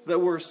 that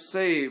we're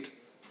saved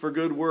for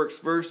good works.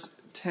 Verse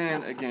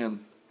 10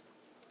 again.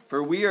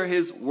 For we are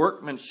his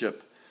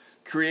workmanship,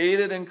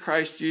 created in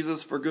Christ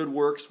Jesus for good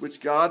works, which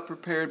God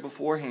prepared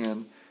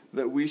beforehand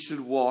that we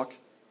should walk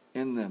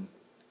in them.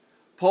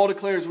 Paul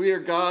declares we are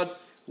God's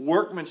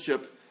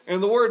workmanship.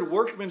 And the word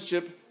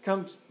workmanship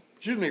comes,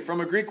 from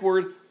a Greek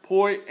word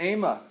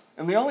poiema.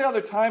 And the only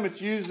other time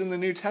it's used in the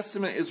New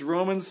Testament is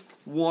Romans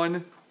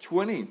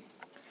 1:20.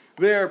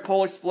 There,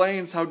 Paul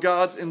explains how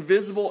God's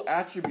invisible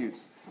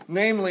attributes,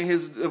 namely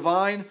his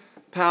eternal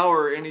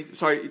power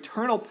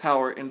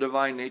and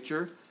divine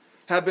nature,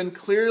 have been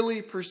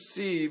clearly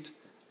perceived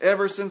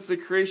ever since the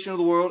creation of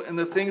the world and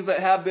the things that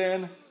have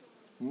been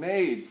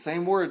made.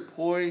 Same word,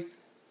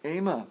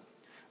 poiema.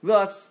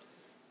 Thus,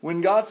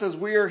 when God says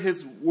we are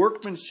his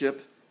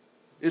workmanship,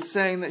 it's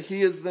saying that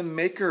he is the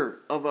maker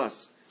of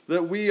us,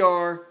 that we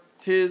are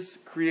his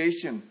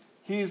creation.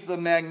 He's the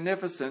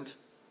magnificent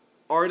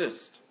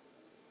artist.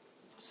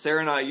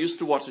 Sarah and I used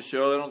to watch a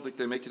show, I don't think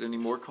they make it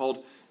anymore,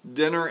 called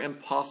Dinner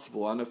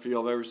Impossible. I don't know if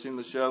you've ever seen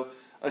the show.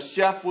 A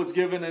chef was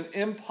given an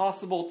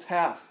impossible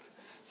task,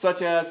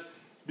 such as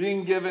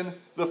being given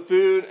the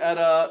food at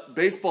a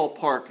baseball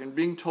park and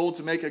being told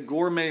to make a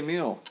gourmet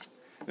meal.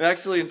 And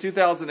actually, in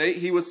 2008,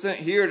 he was sent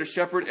here to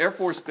Shepherd Air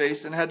Force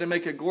Base and had to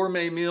make a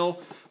gourmet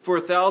meal for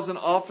 1,000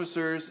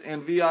 officers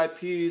and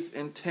VIPs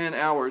in 10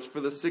 hours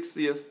for the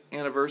 60th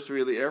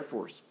anniversary of the Air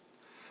Force.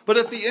 But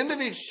at the end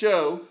of each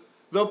show,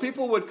 though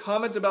people would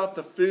comment about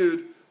the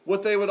food,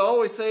 what they would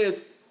always say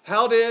is,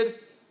 how did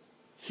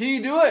he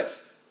do it?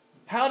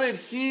 How did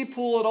he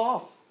pull it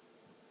off?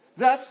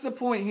 That's the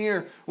point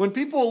here. When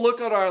people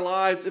look at our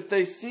lives, if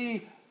they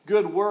see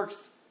good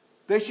works,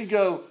 they should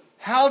go,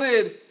 how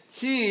did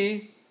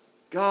he,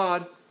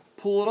 God,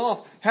 pull it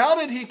off? How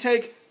did he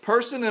take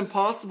person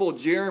impossible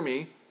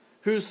Jeremy,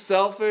 who's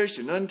selfish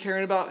and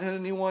uncaring about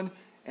anyone,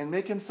 and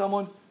make him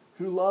someone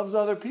who loves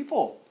other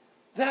people?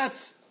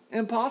 That's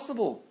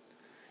impossible.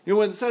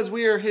 When it says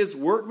we are his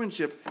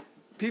workmanship,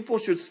 people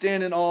should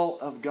stand in awe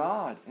of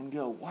God and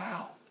go,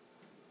 wow,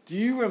 do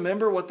you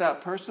remember what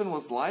that person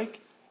was like?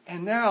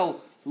 And now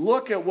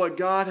look at what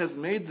God has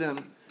made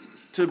them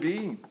to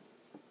be.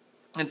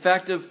 In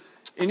fact, if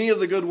any of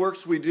the good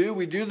works we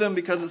do them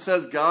because it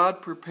says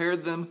God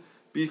prepared them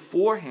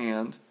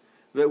beforehand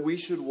that we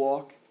should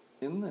walk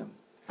in them.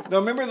 Now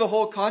remember the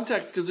whole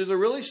context, because there's a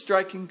really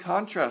striking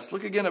contrast.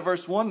 Look again at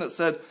verse 1 that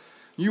said,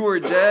 you were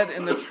dead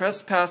in the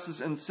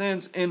trespasses and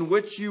sins in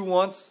which you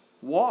once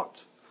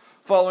walked,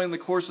 following the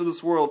course of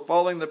this world,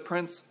 following the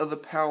prince of the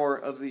power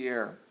of the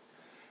air.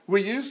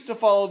 We used to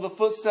follow the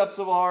footsteps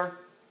of our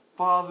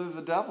father,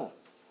 the devil.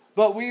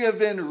 But we have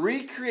been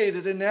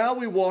recreated, and now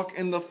we walk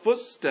in the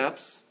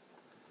footsteps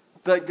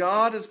that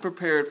God has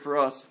prepared for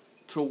us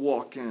to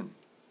walk in.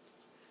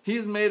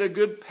 He's made a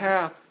good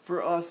path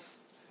for us,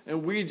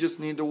 and we just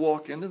need to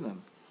walk into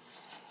them,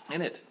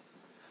 in it.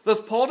 Thus,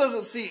 Paul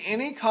doesn't see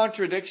any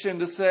contradiction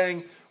to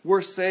saying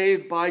we're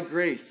saved by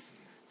grace,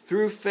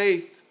 through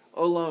faith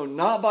alone,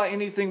 not by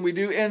anything we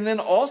do. And then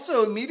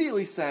also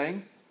immediately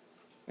saying,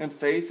 and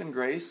faith and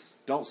grace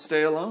don't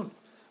stay alone,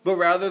 but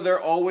rather they're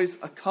always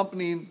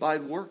accompanied by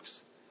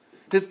works.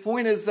 His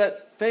point is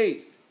that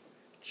faith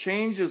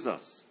changes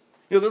us.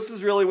 This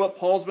is really what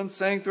Paul's been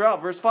saying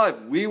throughout. Verse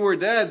 5, we were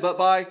dead, but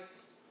by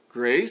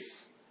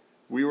grace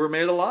we were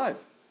made alive.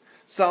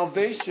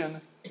 Salvation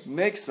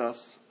makes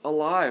us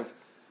alive.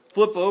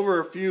 Flip over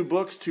a few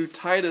books to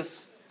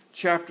Titus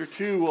chapter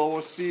 2, where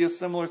we'll see a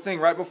similar thing.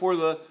 Right before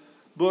the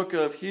book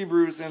of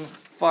Hebrews and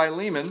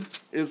Philemon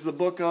is the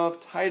book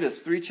of Titus,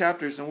 3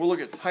 chapters, and we'll look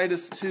at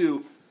Titus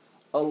 2,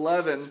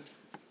 11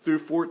 through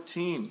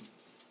 14.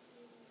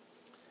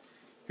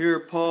 Here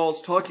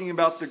Paul's talking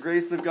about the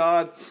grace of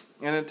God,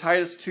 and in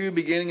Titus 2,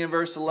 beginning in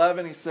verse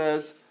 11, he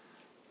says,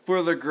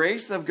 for the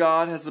grace of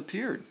God has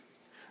appeared,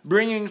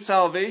 bringing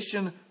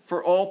salvation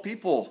for all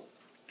people,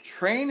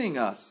 training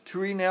us to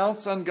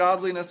renounce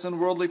ungodliness and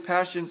worldly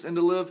passions and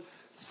to live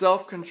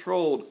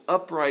self-controlled,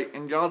 upright,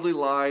 and godly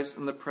lives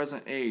in the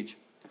present age,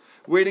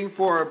 waiting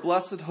for our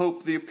blessed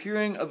hope, the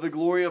appearing of the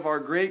glory of our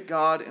great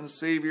God and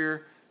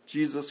Savior,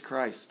 Jesus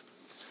Christ,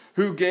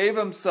 who gave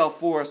himself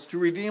for us to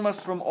redeem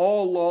us from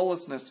all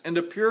lawlessness and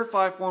to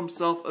purify for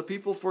himself a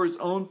people for his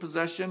own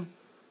possession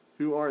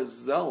who are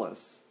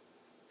zealous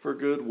for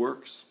good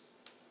works.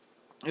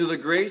 The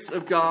grace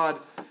of God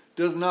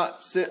does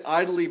not sit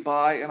idly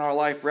by in our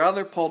life.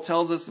 Rather, Paul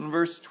tells us in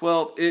verse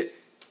 12, it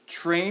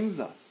trains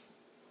us.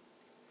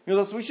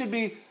 Thus we should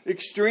be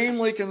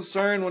extremely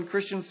concerned when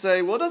Christians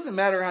say, well, it doesn't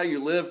matter how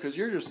you live because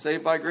you're just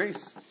saved by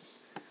grace.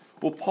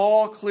 Well,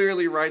 Paul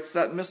clearly writes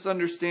that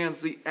misunderstands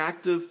the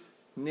active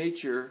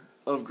nature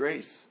of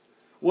grace.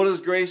 What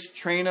does grace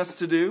train us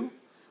to do?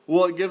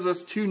 Well, it gives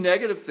us 2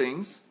 negative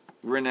things: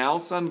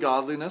 renounce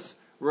ungodliness,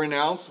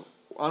 renounce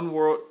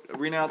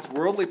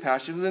worldly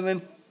passions, and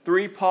then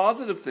 3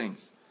 positive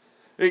things.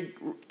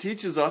 It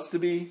teaches us to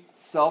be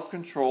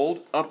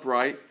self-controlled,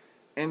 upright,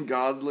 and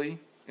godly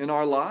in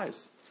our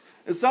lives.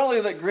 It's not only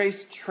that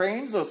grace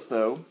trains us,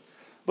 though,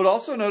 but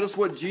also notice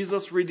what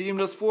Jesus redeemed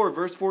us for.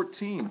 Verse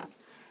 14.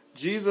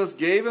 Jesus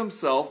gave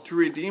himself to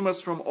redeem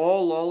us from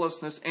all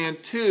lawlessness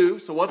and to,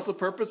 so what's the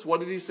purpose? What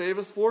did he save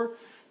us for?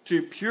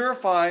 To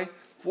purify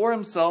for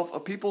himself a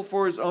people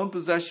for his own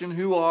possession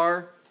who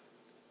are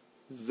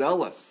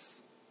zealous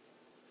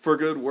for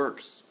good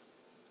works.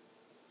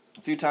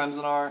 A few times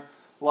in our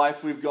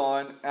life we've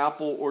gone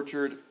apple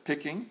orchard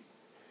picking.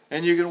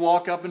 And you can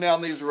walk up and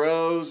down these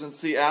rows and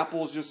see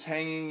apples just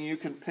hanging. You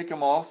can pick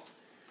them off.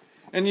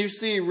 And you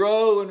see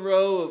row and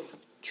row of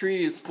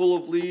trees full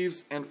of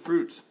leaves and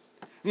fruit.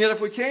 And yet if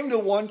we came to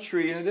one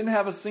tree and it didn't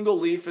have a single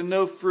leaf and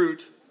no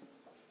fruit,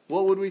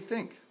 what would we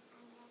think?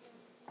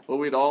 Well,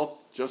 we'd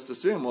all just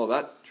assume, well,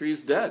 that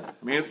tree's dead.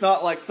 I mean, it's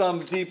not like some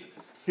deep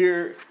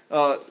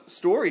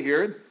story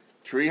here.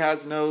 Tree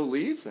has no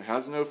leaves. It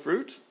has no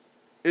fruit.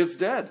 It's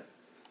dead.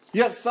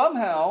 Yet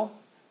somehow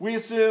we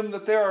assume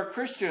that there are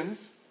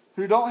Christians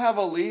who don't have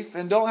a leaf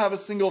and don't have a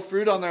single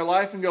fruit on their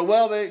life and go,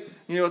 well,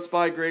 it's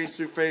by grace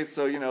through faith,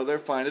 so, they're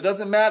fine. It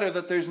doesn't matter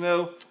that there's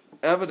no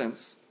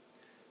evidence.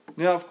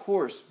 Now, of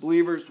course,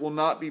 believers will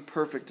not be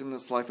perfect in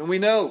this life. And we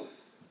know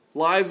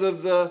lives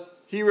of the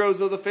heroes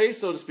of the faith,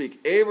 so to speak.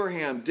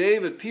 Abraham,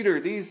 David, Peter,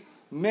 these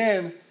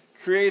men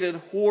created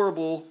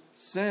horrible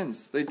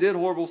sins. They did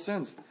horrible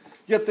sins.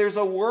 Yet there's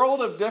a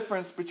world of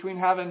difference between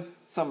having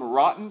some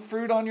rotten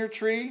fruit on your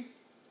tree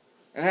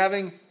and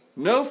having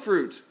no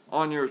fruit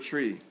on your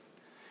tree.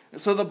 And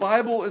so the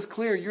Bible is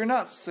clear. You're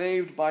not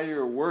saved by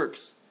your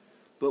works,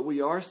 but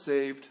we are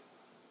saved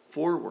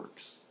for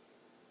works.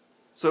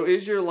 So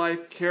is your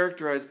life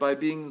characterized by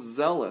being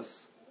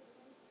zealous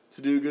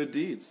to do good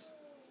deeds?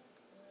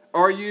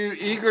 Are you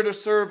eager to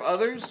serve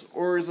others,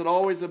 or is it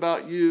always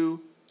about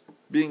you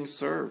being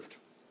served?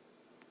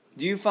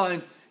 Do you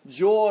find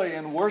joy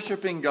in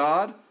worshiping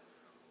God,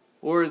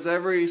 or is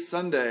every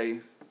Sunday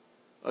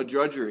a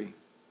drudgery?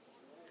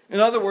 In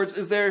other words,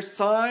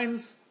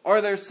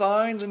 are there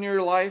signs in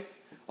your life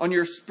on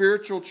your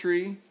spiritual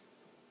tree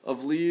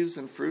of leaves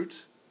and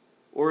fruit?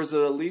 Or is it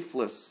a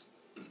leafless,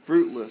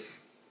 fruitless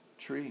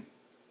tree?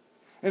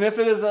 And if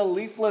it is a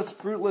leafless,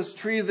 fruitless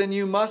tree, then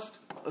you must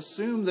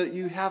assume that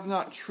you have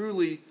not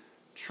truly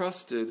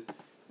trusted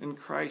in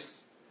Christ.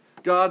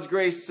 God's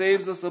grace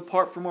saves us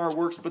apart from our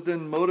works, but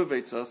then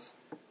motivates us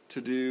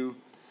to do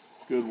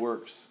good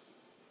works.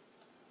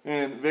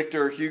 In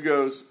Victor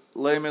Hugo's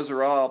Les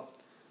Miserables,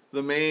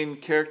 the main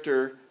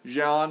character,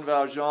 Jean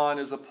Valjean,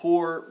 is a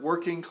poor,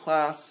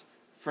 working-class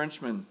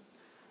Frenchman.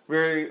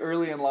 Very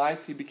early in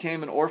life, he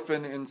became an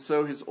orphan, and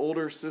so his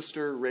older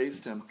sister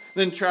raised him.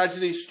 Then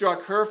tragedy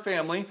struck her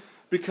family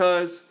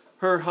because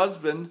her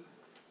husband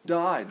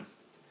died.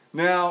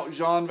 Now,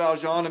 Jean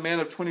Valjean, a man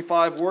of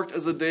 25, worked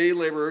as a day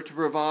laborer to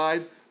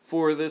provide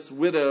for this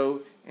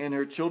widow and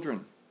her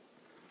children.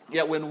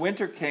 Yet when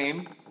winter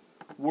came,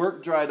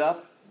 work dried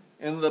up,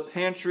 and the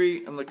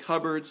pantry and the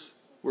cupboards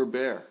were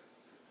bare.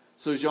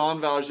 So Jean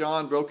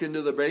Valjean broke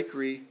into the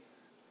bakery,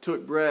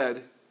 took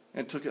bread,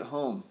 and took it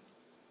home.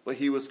 But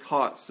he was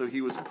caught, so he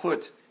was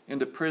put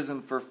into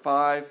prison for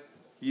 5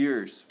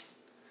 years.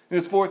 In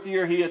his 4th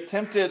year, he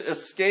attempted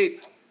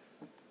escape,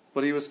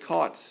 but he was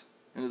caught,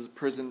 and his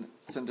prison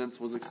sentence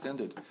was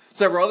extended.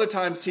 Several other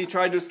times he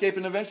tried to escape,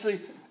 and eventually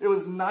it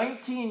was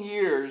 19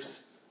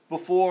 years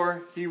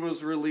before he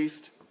was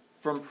released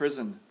from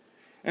prison.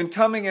 And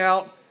coming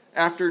out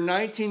after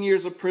 19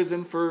 years of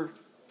prison for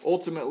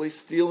ultimately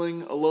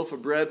stealing a loaf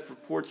of bread for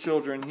poor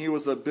children, he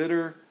was a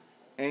bitter,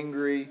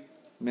 angry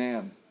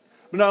man.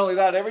 But not only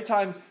that, every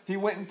time he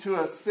went into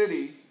a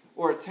city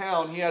or a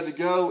town, he had to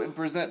go and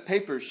present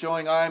papers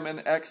showing I'm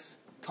an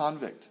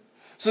ex-convict.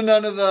 So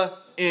none of the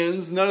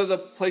inns, none of the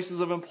places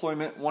of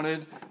employment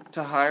wanted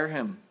to hire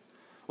him.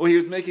 Well, he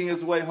was making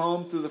his way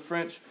home through the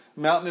French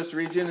mountainous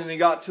region, and he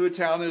got to a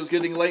town. It was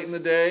getting late in the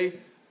day,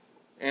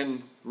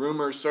 and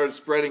rumors started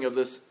spreading of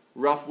this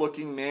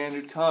rough-looking man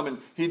who'd come, and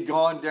he'd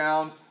gone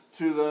down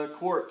to the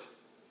court,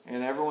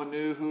 and everyone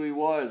knew who he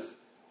was.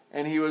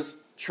 And he was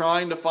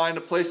trying to find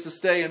a place to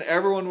stay, and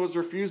everyone was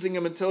refusing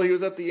him until he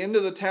was at the end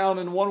of the town,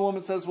 and one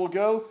woman says, well,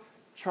 go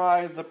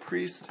try the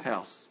priest's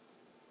house.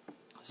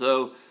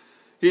 So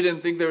he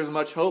didn't think there was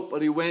much hope,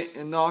 but he went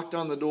and knocked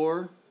on the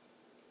door,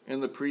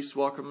 and the priest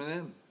welcomed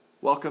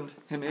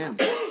him in.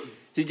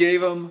 He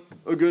gave him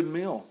a good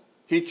meal.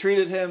 He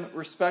treated him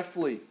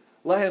respectfully,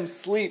 let him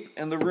sleep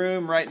in the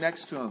room right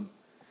next to him.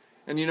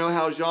 And you know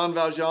how Jean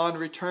Valjean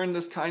returned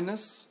this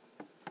kindness?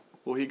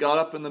 Well, he got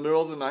up in the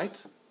middle of the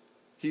night.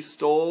 He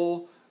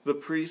stole the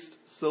priest's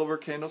silver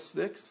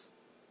candlesticks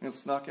and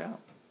snuck out.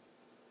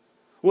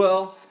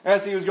 Well,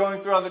 as he was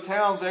going through other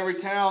towns, every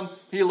town,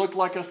 he looked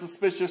like a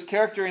suspicious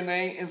character, and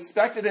they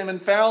inspected him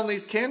and found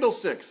these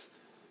candlesticks.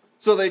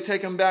 So they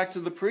take him back to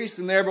the priest,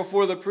 and there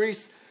before the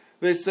priest,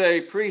 they say,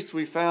 priest,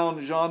 we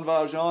found Jean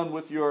Valjean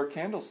with your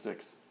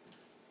candlesticks.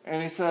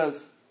 And he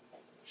says,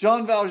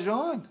 Jean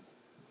Valjean,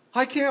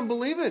 I can't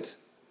believe it.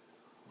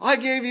 I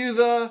gave you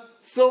the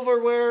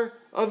silverware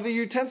of the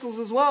utensils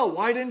as well.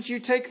 Why didn't you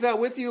take that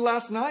with you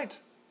last night?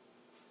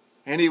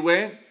 And he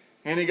went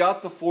and he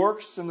got the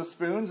forks and the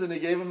spoons and he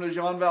gave them to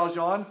Jean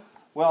Valjean.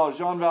 Well,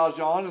 Jean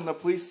Valjean and the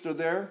police stood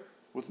there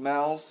with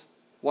mouths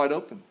wide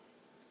open.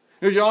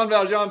 Jean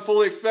Valjean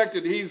fully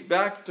expected he's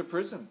back to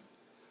prison.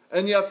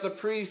 And yet the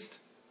priest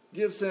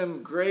gives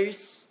him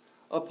grace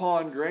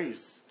upon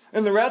grace.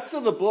 And the rest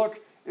of the book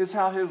is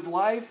how his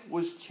life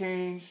was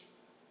changed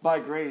by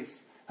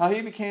grace. How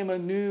he became a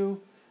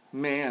new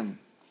man.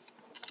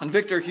 And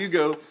Victor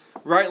Hugo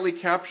rightly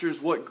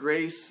captures what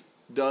grace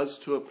does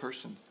to a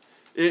person.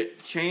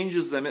 It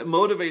changes them. It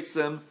motivates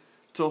them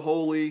to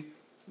holy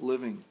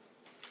living.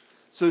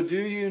 So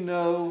do you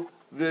know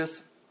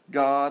this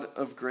God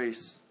of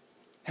grace?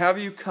 Have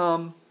you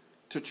come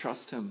to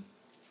trust him?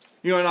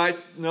 You and I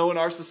know in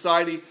our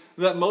society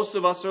that most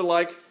of us are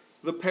like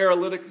the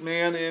paralytic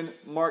man in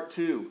Mark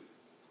 2.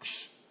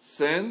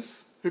 Sins?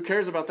 Who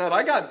cares about that?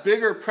 I got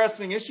bigger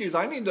pressing issues.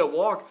 I need to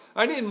walk.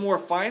 I need more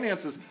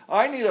finances.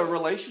 I need a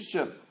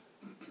relationship.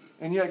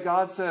 And yet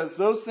God says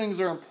those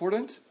things are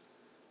important,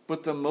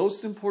 but the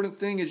most important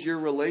thing is your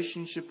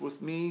relationship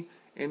with me,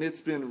 and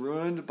it's been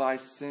ruined by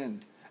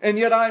sin. And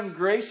yet I'm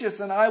gracious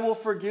and I will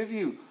forgive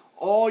you.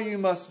 All you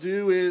must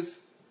do is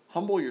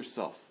humble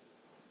yourself.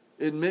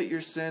 Admit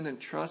your sin and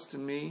trust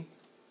in me,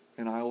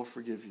 and I will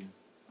forgive you.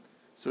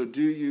 So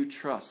do you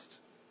trust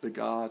the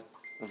God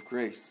of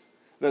grace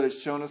that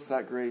has shown us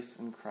that grace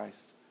in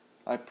Christ?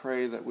 I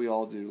pray that we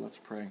all do. Let's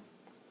pray.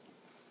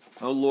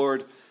 Oh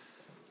Lord,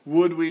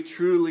 would we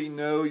truly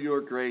know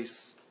your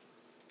grace?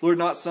 Lord,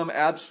 not some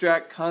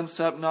abstract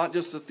concept, not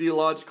just a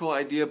theological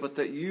idea, but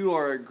that you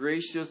are a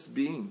gracious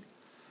being.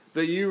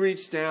 That you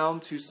reach down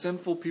to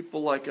sinful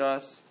people like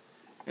us,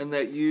 and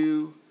that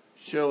you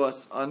show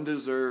us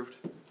undeserved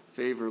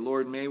favor.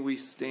 Lord, may we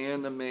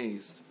stand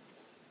amazed.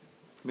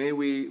 May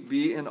we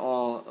be in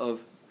awe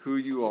of who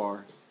you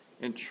are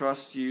and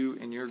trust you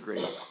in your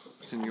grace.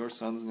 It's in your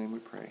Son's name we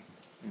pray.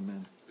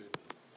 Amen.